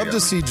would love to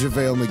see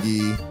JaVale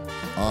McGee,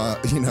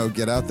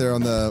 get out there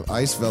on the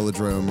ice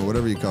velodrome or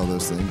whatever you call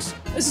those things.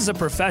 This is a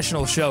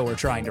professional show we're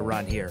trying to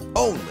run here.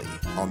 Only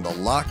on the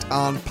Locked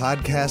On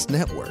Podcast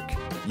Network.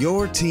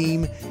 Your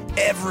team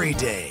every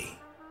day.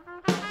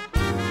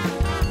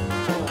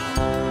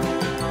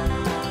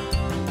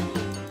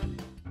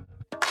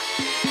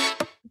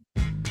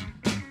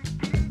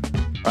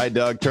 All right,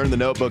 Doug, turn the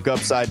notebook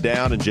upside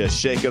down and just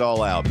shake it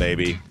all out,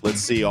 baby. Let's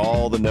see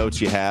all the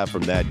notes you have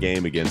from that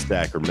game against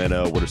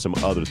Sacramento. What are some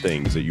other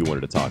things that you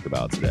wanted to talk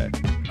about today?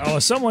 Oh,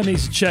 someone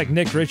needs to check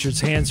Nick Richards'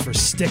 hands for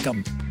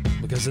stickum,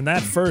 because in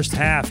that first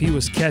half, he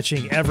was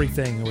catching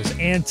everything. It was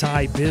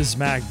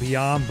anti-Bismack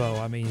Biyombo.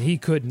 I mean, he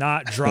could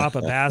not drop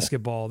a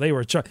basketball. They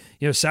were,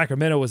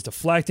 Sacramento was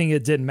deflecting.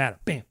 It didn't matter.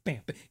 Bam,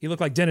 bam, bam. He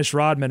looked like Dennis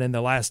Rodman in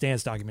the Last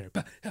Dance documentary.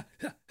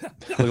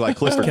 Looked like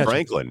Clifford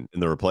Franklin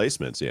in The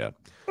Replacements, yeah.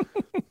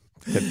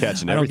 Kept catching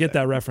everything. I don't get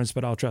that reference,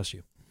 but I'll trust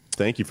you.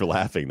 Thank you for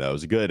laughing, though. It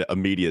was a good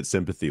immediate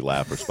sympathy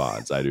laugh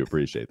response. I do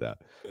appreciate that.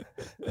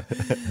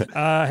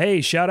 Hey,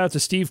 shout out to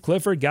Steve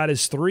Clifford. Got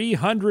his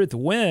 300th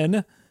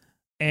win,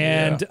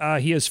 and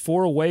he is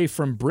 4 away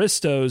from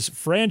Bristow's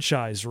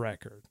franchise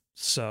record.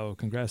 So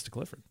congrats to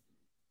Clifford.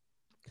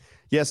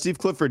 Yeah, Steve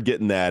Clifford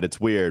getting that. It's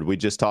weird. We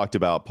just talked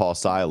about Paul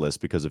Silas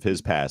because of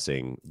his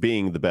passing,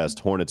 being the best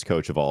Hornets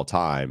coach of all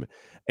time.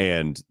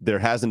 And there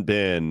hasn't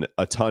been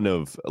a ton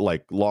of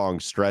long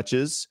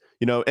stretches,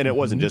 and it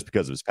wasn't just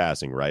because of his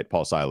passing, right?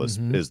 Paul Silas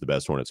is the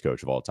best Hornets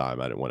coach of all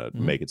time. I didn't want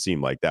to make it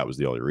seem like that was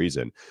the only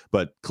reason.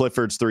 But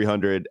Clifford's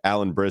 300,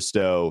 Alan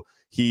Bristow,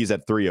 he's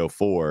at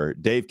 304.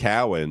 Dave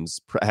Cowens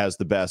has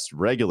the best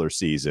regular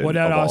season. Well,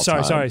 no,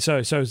 sorry.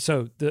 Time.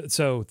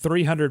 So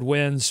 300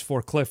 wins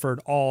for Clifford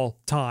all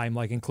time,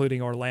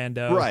 including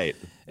Orlando. Right.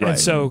 And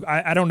so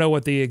I don't know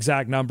what the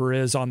exact number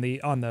is on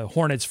the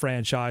Hornets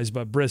franchise,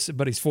 but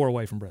he's 4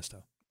 away from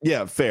Bristow.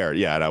 Yeah, fair.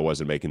 Yeah, and I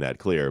wasn't making that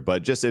clear,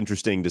 but just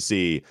interesting to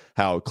see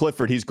how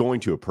Clifford, he's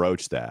going to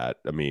approach that.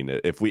 I mean,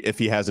 if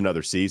he has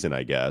another season,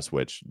 I guess,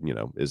 which,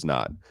 is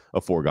not a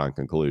foregone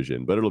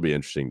conclusion, but it'll be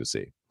interesting to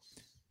see.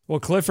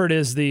 Well, Clifford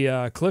is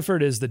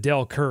the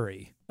Del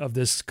Curry of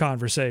this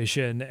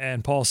conversation,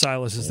 and Paul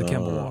Silas is the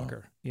Kemba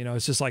Walker.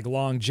 It's just like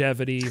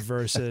longevity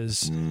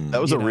versus.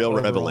 That was a real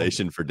overall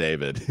revelation for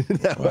David.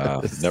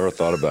 Wow, never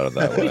thought about it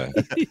that way.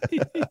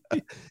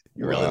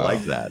 You really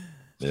like that.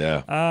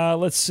 Yeah.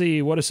 Let's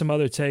see. What are some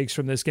other takes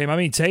from this game? I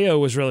mean, Teo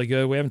was really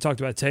good. We haven't talked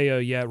about Teo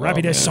yet.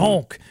 Rabbi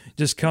Desonk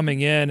just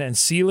coming in and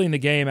sealing the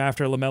game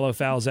after LaMelo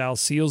fouls out,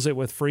 seals it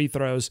with free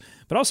throws,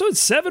 but also had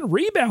 7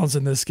 rebounds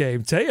in this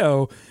game.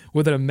 Teo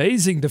with an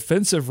amazing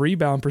defensive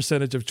rebound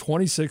percentage of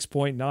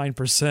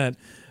 26.9%,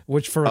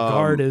 which for a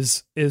guard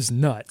is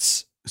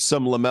nuts.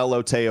 Some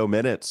LaMelo Teo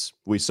minutes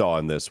we saw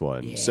in this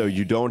one. Yeah. So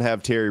you don't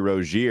have Terry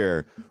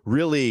Rozier.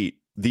 Really,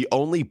 the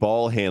only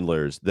ball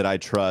handlers that I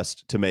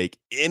trust to make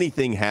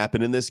anything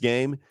happen in this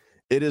game,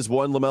 it is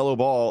one LaMelo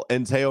Ball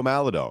and Teo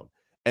Maledon.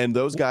 And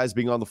those guys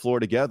being on the floor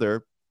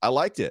together, I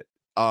liked it.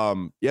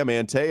 Yeah,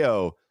 man,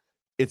 Teo,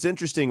 it's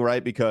interesting,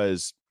 right?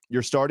 Because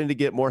you're starting to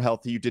get more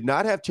healthy. You did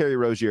not have Terry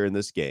Rozier in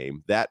this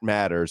game. That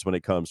matters when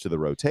it comes to the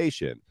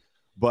rotation.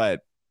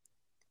 But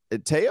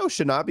Teo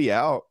should not be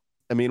out.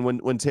 I mean,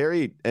 when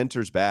Terry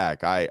enters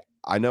back, I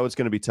know it's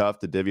going to be tough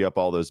to divvy up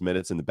all those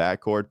minutes in the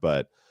backcourt,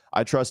 but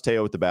I trust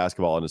Teo with the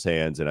basketball in his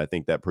hands, and I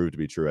think that proved to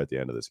be true at the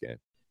end of this game.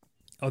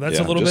 Oh, that's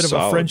a little bit of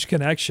a French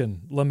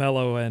connection,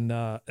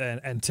 LaMelo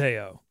and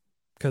Teo,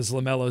 because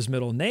LaMelo's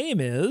middle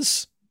name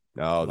is.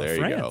 Oh, there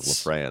you go,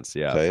 LaFrance.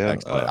 Yeah,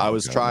 excellent. I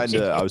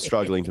was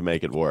struggling to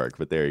make it work,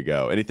 but there you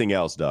go. Anything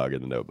else, Doug,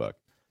 in the notebook?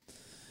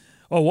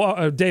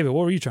 Oh, David,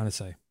 what were you trying to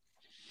say?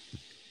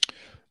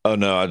 Oh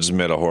no, I just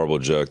made a horrible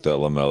joke that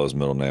LaMelo's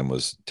middle name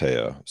was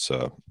Teo.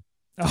 So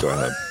go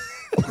ahead.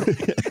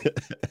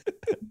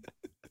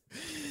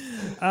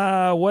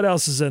 What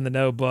else is in the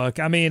notebook?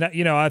 I mean,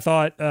 I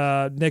thought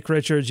Nick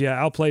Richards,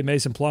 outplayed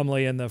Mason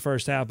Plumlee in the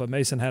first half, but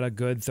Mason had a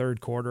good third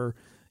quarter.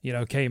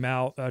 Came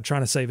out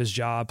trying to save his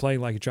job,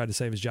 playing like he tried to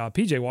save his job.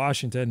 PJ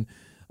Washington,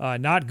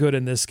 not good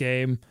in this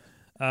game.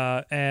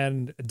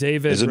 And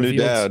David is a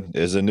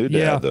new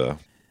dad, though.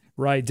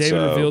 Right. David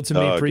revealed to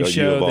me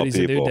pre-show that he's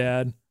a new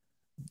dad.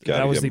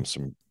 that was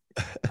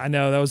I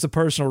know that was the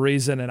personal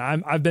reason, and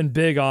I've been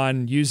big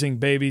on using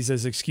babies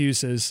as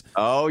excuses.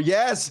 Oh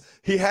yes,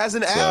 he has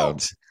an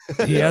out.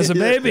 He has a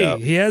baby. Yeah.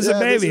 He has a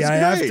baby. I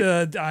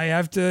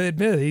have to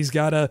admit he's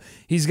got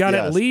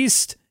at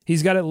least a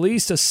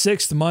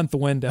 6-month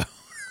window.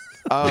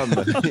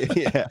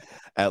 Yeah,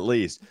 at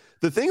least.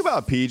 The thing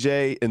about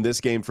PJ in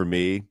this game for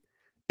me,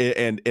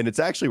 and it's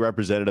actually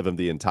representative of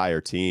the entire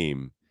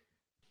team.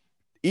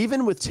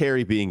 Even with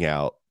Terry being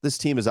out, this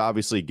team is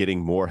obviously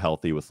getting more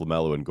healthy with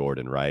LaMelo and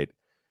Gordon, right?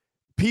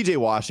 PJ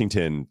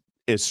Washington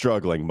is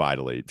struggling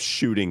mightily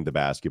shooting the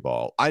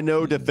basketball. I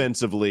know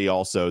defensively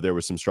also there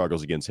were some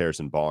struggles against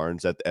Harrison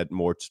Barnes at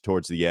more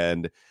towards the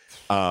end.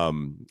 I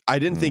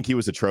didn't think he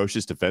was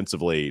atrocious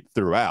defensively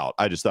throughout.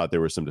 I just thought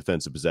there were some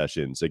defensive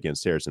possessions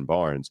against Harrison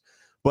Barnes.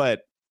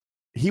 But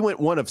he went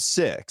 1 of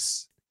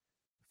 6.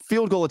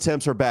 Field goal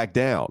attempts are back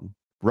down,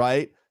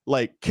 right?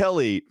 Like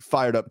Kelly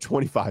fired up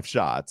 25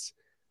 shots.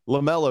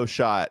 LaMelo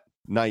shot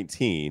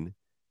 19.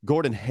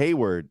 Gordon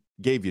Hayward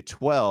gave you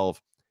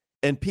 12.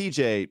 And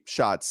PJ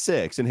shot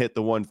 6 and hit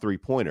the 1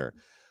 3-pointer.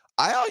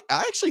 I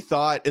actually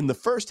thought in the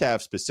first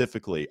half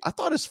specifically, I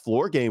thought his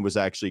floor game was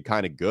actually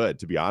kind of good,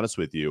 to be honest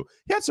with you.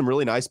 He had some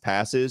really nice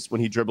passes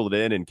when he dribbled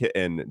it in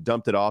and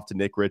dumped it off to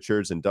Nick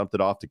Richards and dumped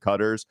it off to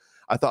Cutters.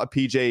 I thought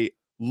PJ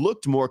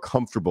looked more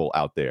comfortable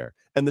out there,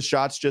 and the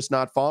shot's just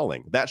not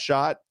falling. That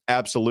shot,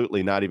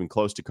 absolutely not even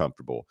close to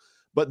comfortable.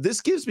 But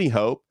this gives me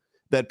hope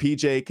that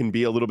PJ can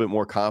be a little bit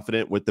more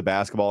confident with the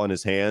basketball in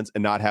his hands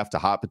and not have to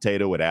hot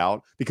potato it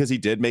out, because he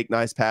did make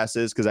nice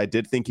passes, because I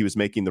did think he was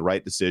making the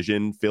right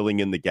decision, filling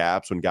in the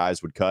gaps when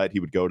guys would cut, he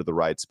would go to the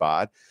right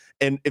spot.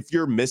 And if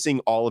you're missing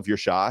all of your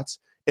shots,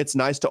 it's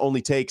nice to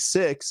only take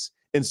 6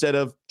 instead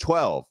of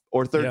 12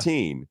 or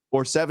 13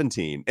 or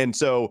 17. And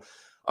so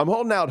I'm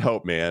holding out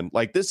hope, man.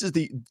 Like, this is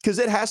because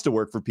it has to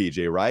work for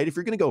PJ, right? If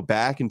you're going to go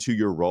back into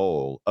your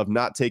role of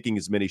not taking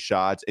as many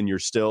shots and you're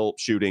still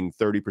shooting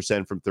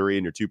 30% from 3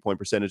 and your 2-point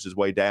percentage is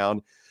way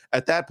down,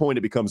 at that point,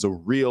 it becomes a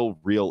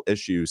real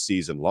issue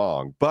season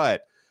long.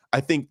 But I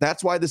think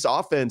that's why this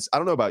offense, I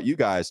don't know about you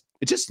guys,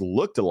 it just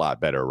looked a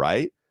lot better,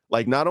 right?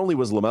 Like, not only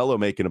was LaMelo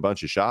making a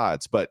bunch of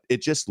shots, but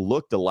it just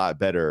looked a lot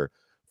better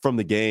from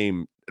the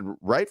game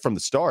right from the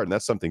start. And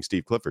that's something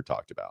Steve Clifford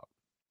talked about.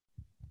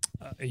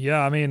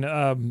 I mean,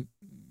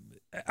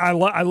 I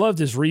loved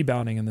his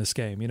rebounding in this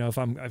game. You know, if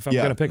I'm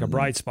going to pick a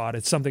bright spot,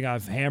 it's something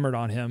I've hammered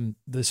on him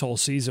this whole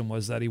season,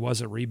 was that he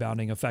wasn't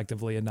rebounding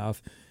effectively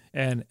enough,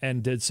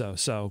 and did so.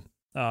 So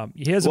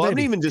he has. Well, I'm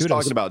even just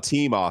talking about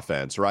team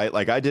offense, right?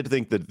 Like, I did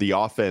think that the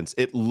offense,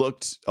 it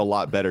looked a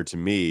lot better to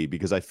me,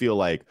 because I feel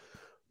like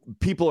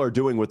people are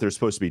doing what they're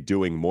supposed to be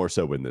doing more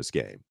so in this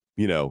game.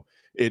 You know,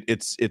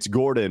 it's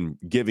Gordon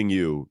giving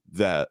you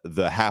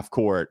the half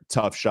court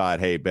tough shot.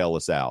 Hey, bail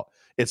us out.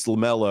 It's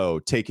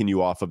LaMelo taking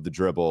you off of the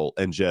dribble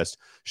and just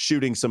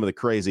shooting some of the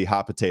crazy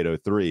hot potato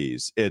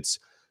threes. It's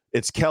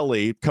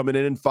Kelly coming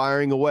in and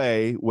firing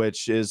away,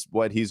 which is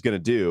what he's going to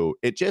do.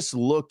 It just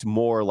looked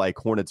more like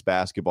Hornets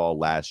basketball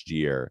last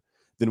year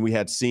than we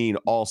had seen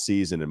all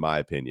season, in my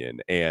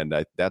opinion. And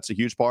that's a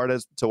huge part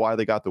as to why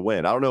they got the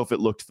win. I don't know if it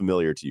looked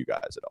familiar to you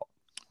guys at all.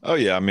 Oh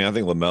yeah, I mean, I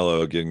think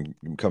LaMelo can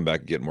come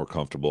back and get more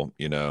comfortable.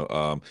 You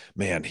know,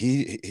 man,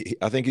 he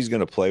I think he's going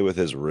to play with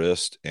his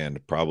wrist and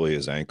probably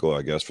his ankle,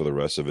 I guess, for the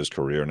rest of his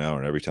career now.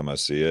 And every time I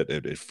see it,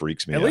 it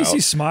freaks me out. At least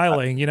he's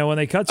smiling. You know, when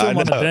they cut to him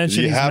on the bench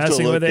and he's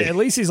messing with it, at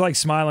least he's like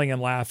smiling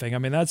and laughing. I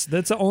mean, that's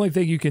the only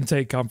thing you can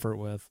take comfort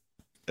with.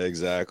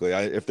 Exactly.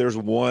 If there's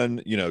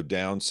one,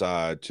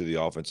 downside to the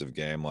offensive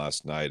game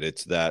last night,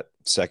 it's that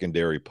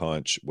secondary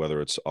punch, whether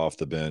it's off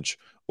the bench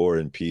or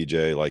in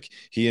PJ. Like,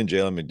 he and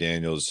Jalen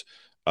McDaniels.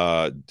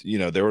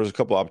 There was a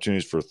couple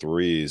opportunities for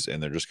threes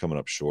and they're just coming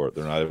up short.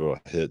 They're not able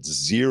to hit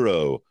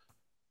 0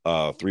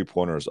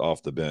 3-pointers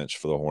off the bench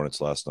for the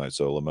Hornets last night.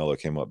 So LaMelo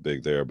came up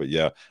big there. But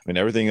yeah, I mean,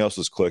 everything else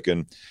was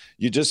clicking.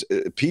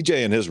 PJ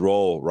in his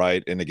role,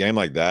 right, in a game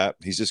like that,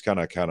 he's just kind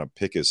of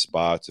pick his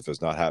spots. If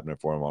it's not happening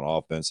for him on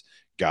offense,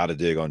 got to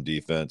dig on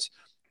defense.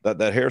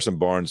 That Harrison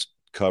Barnes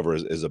cover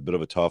is a bit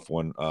of a tough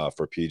one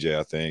for PJ.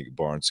 I think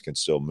Barnes can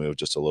still move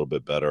just a little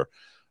bit better.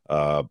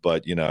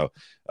 But you got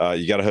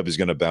to hope he's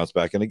going to bounce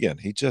back. And again,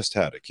 he just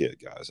had a kid,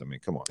 guys. I mean,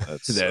 come on.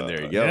 That's then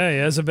there you go. Yeah, he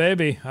has a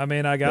baby. I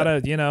mean, I got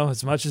to,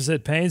 as much as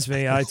it pains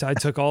me, I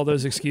took all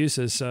those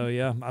excuses. So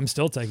yeah, I'm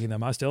still taking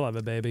them. I still have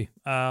a baby.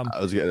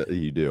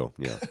 You do.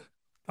 Yeah.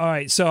 All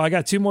right. So I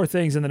got 2 more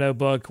things in the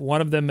notebook.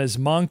 One of them is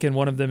Monk and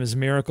one of them is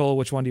Miracle.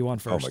 Which one do you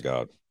want first? Oh my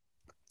God.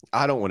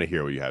 I don't want to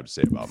hear what you have to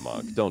say about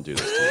Monk. Don't do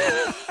this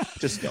to me.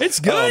 Just don't. It's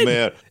good. Oh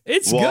man,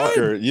 it's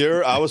Walker,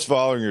 good. I was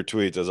following your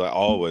tweets as I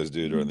always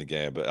do during the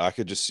game, but I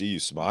could just see you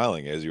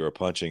smiling as you were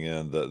punching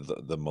in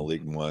the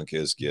Malik Monk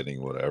is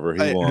getting whatever he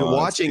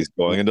wants. He's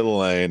going into the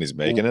lane. He's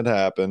making it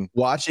happen.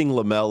 Watching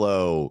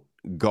LaMelo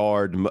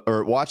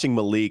watching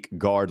Malik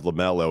guard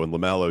LaMelo and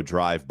LaMelo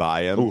drive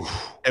by him.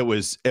 Oof. It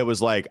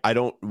was like,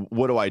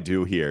 what do I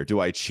do here? Do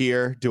I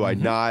cheer? Do I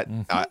not?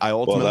 I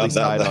ultimately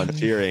decided on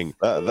cheering.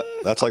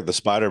 That's like the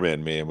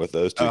Spider-Man meme with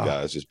those two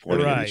guys just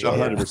pointing at each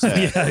other.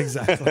 100%. Yeah,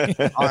 exactly.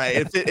 All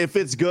right. If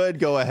it's good,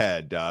 go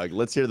ahead, Doug.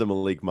 Let's hear the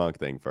Malik Monk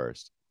thing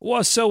first.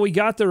 Well, so we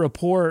got the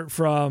report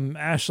from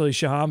Ashley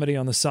Shahamady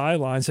on the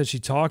sidelines that she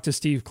talked to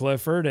Steve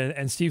Clifford,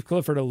 and Steve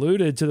Clifford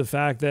alluded to the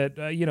fact that,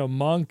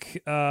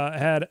 Monk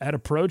had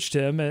approached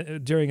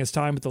him during his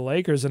time with the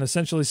Lakers and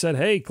essentially said,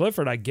 hey,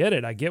 Clifford, I get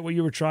it. I get what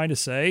you were trying to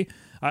say.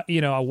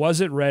 I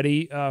wasn't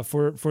ready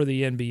for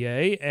the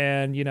NBA,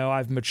 and,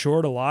 I've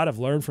matured a lot. I've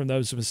learned from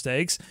those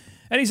mistakes.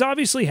 And he's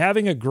obviously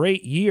having a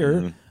great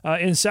year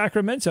in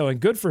Sacramento, and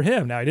good for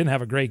him. Now, he didn't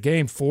have a great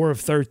game, 4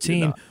 of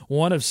 13,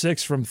 1 of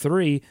 6 from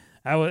 3.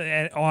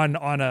 On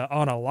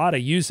a lot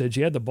of usage.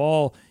 He had the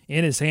ball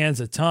in his hands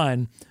a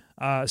ton.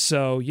 Which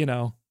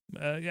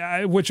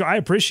I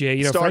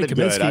appreciate. Started Frank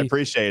Kaminsky. Good. I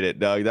appreciate it,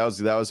 Doug.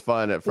 That was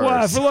fun at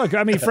first. Well, look,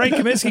 Frank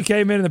Kaminsky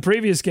came in the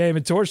previous game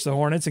and torched the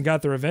Hornets and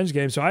got the revenge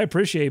game. So I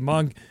appreciate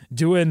Monk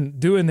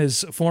doing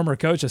his former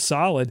coach a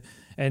solid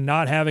and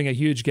not having a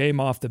huge game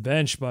off the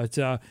bench. But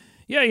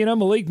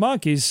Malik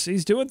Monk,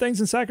 he's doing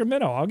things in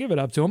Sacramento. I'll give it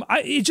up to him.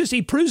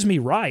 He proves me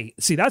right.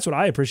 See, that's what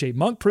I appreciate.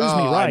 Monk proves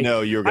me right. I know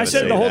you're going to say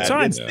I said the whole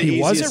time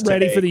he wasn't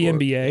ready for the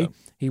NBA. Yeah.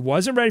 He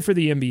wasn't ready for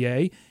the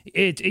NBA.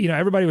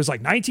 Everybody was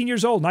like 19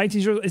 years old.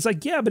 It's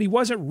like, yeah, but he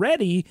wasn't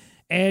ready.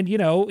 And,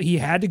 he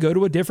had to go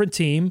to a different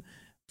team.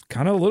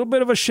 Kind of a little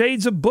bit of a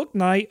shades of Book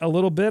Night a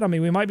little bit.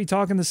 We might be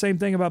talking the same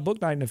thing about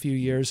Book Night in a few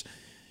years.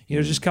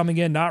 Just coming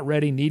in, not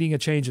ready, needing a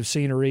change of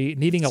scenery,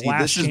 needing a last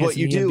chance. This is what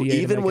you do.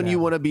 Even when you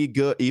want to be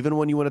good, even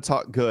when you want to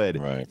talk good,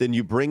 then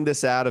you bring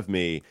this out of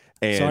me.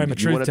 And sorry, I'm a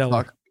truth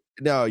teller.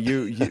 No,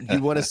 you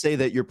want to say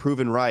that you're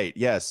proven right.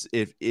 Yes,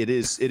 it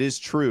is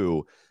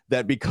true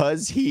that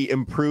because he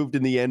improved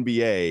in the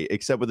NBA,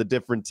 except with a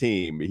different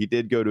team, he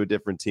did go to a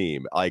different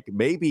team. Like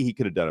maybe he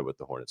could have done it with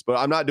the Hornets, but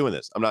I'm not doing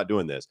this.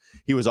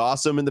 He was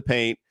awesome in the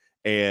paint,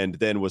 and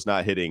then was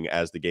not hitting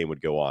as the game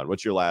would go on.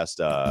 What's your last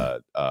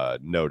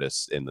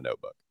notice in the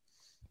notebook?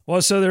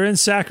 Well, so they're in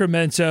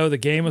Sacramento. The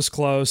game was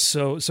close.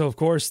 So of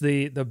course,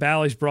 the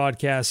Bally's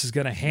broadcast is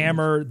going to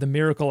hammer the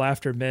Miracle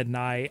After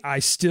Midnight. I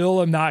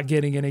still am not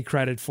getting any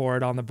credit for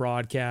it on the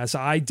broadcast.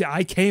 I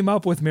came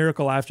up with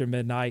Miracle After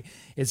Midnight.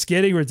 It's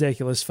getting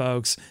ridiculous,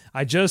 folks.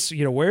 I just,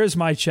 where's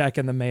my check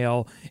in the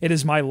mail? It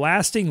is my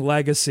lasting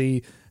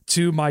legacy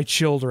to my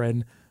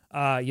children.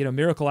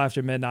 Miracle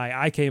After Midnight.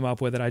 I came up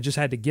with it. I just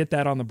had to get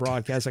that on the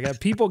broadcast.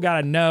 People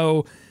got to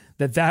know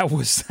that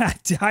was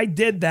that. I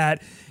did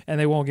that, and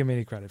they won't give me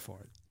any credit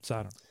for it. So I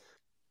don't know.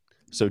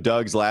 So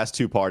Doug's last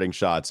two parting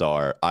shots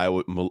are: I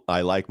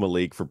like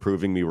Malik for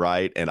proving me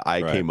right, and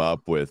I came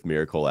up with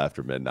Miracle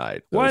After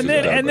Midnight. Well,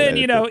 and then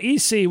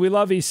EC. We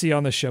love EC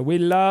on the show. We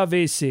love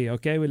EC.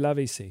 Okay, we love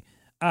EC.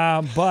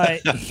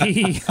 But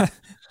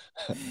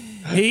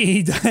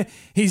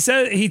he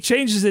said he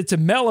changes it to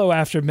Mellow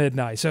After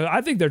Midnight. So I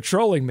think they're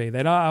trolling me.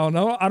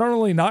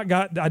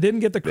 I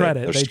didn't get the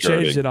credit. They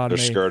changed it on me.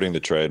 They're skirting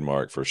the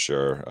trademark for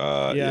sure. What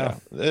are you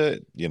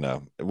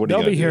going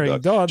to do,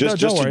 Doug?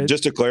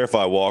 Just to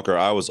clarify, Walker,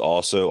 I was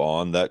also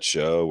on that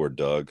show where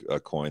Doug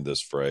coined this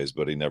phrase,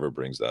 but he never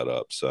brings that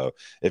up. So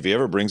if he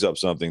ever brings up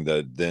something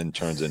that then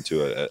turns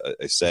into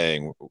a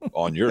saying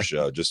on your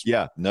show, just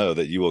know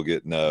that you will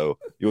get no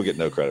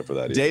credit for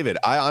that either. David,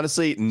 I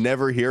honestly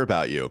never hear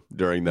about you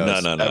during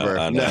those. No.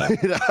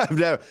 I've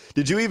never.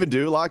 Did you even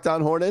do Locked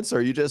On Hornets, or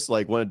are you just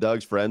like one of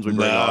Doug's friends we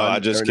bring on? I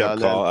just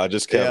kept calling. I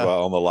just kept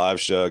on the live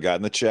show, got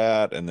in the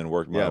chat, and then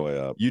worked my way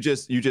up. You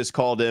just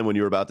called in when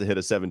you were about to hit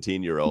a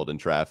 17-year-old in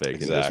traffic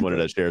and just wanted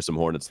to share some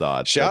Hornets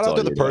thoughts. Shout out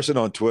to the person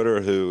on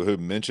Twitter who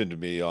mentioned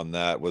me on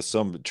that with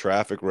some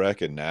traffic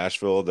wreck in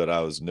Nashville that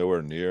I was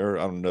nowhere near.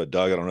 I don't know,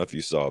 Doug. I don't know if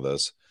you saw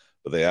this,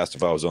 but they asked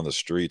if I was on the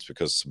streets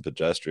because some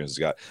pedestrians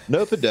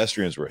no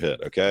pedestrians were hit.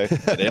 Okay,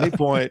 at any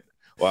point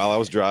while I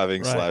was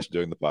driving /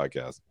 doing the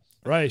podcast.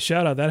 Right.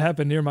 Shout out. That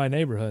happened near my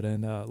neighborhood.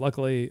 And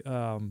luckily,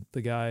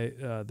 the guy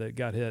that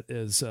got hit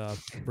is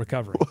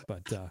recovering.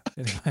 But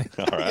anyway.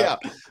 All right. Yeah.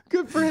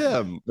 Good for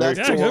him.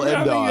 That's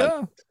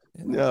cool.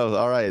 No,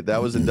 all right.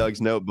 That was in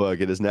Doug's notebook.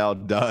 It is now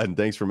done.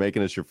 Thanks for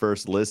making us your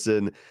first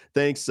listen.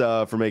 Thanks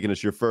for making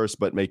us your first,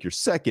 but make your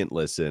second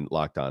listen.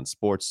 Locked On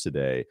Sports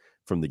Today.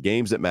 From the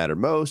games that matter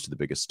most to the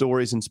biggest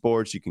stories in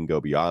sports, you can go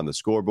beyond the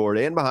scoreboard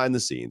and behind the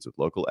scenes with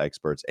local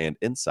experts and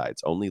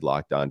insights only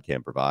Locked On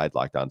can provide.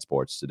 Locked On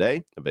Sports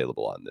Today,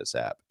 available on this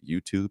app,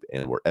 YouTube,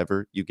 and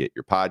wherever you get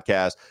your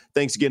podcast.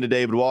 Thanks again to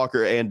David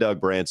Walker and Doug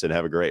Branson.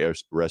 Have a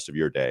great rest of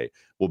your day.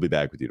 We'll be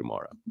back with you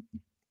tomorrow.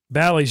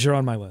 Bally's, you're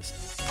on my list.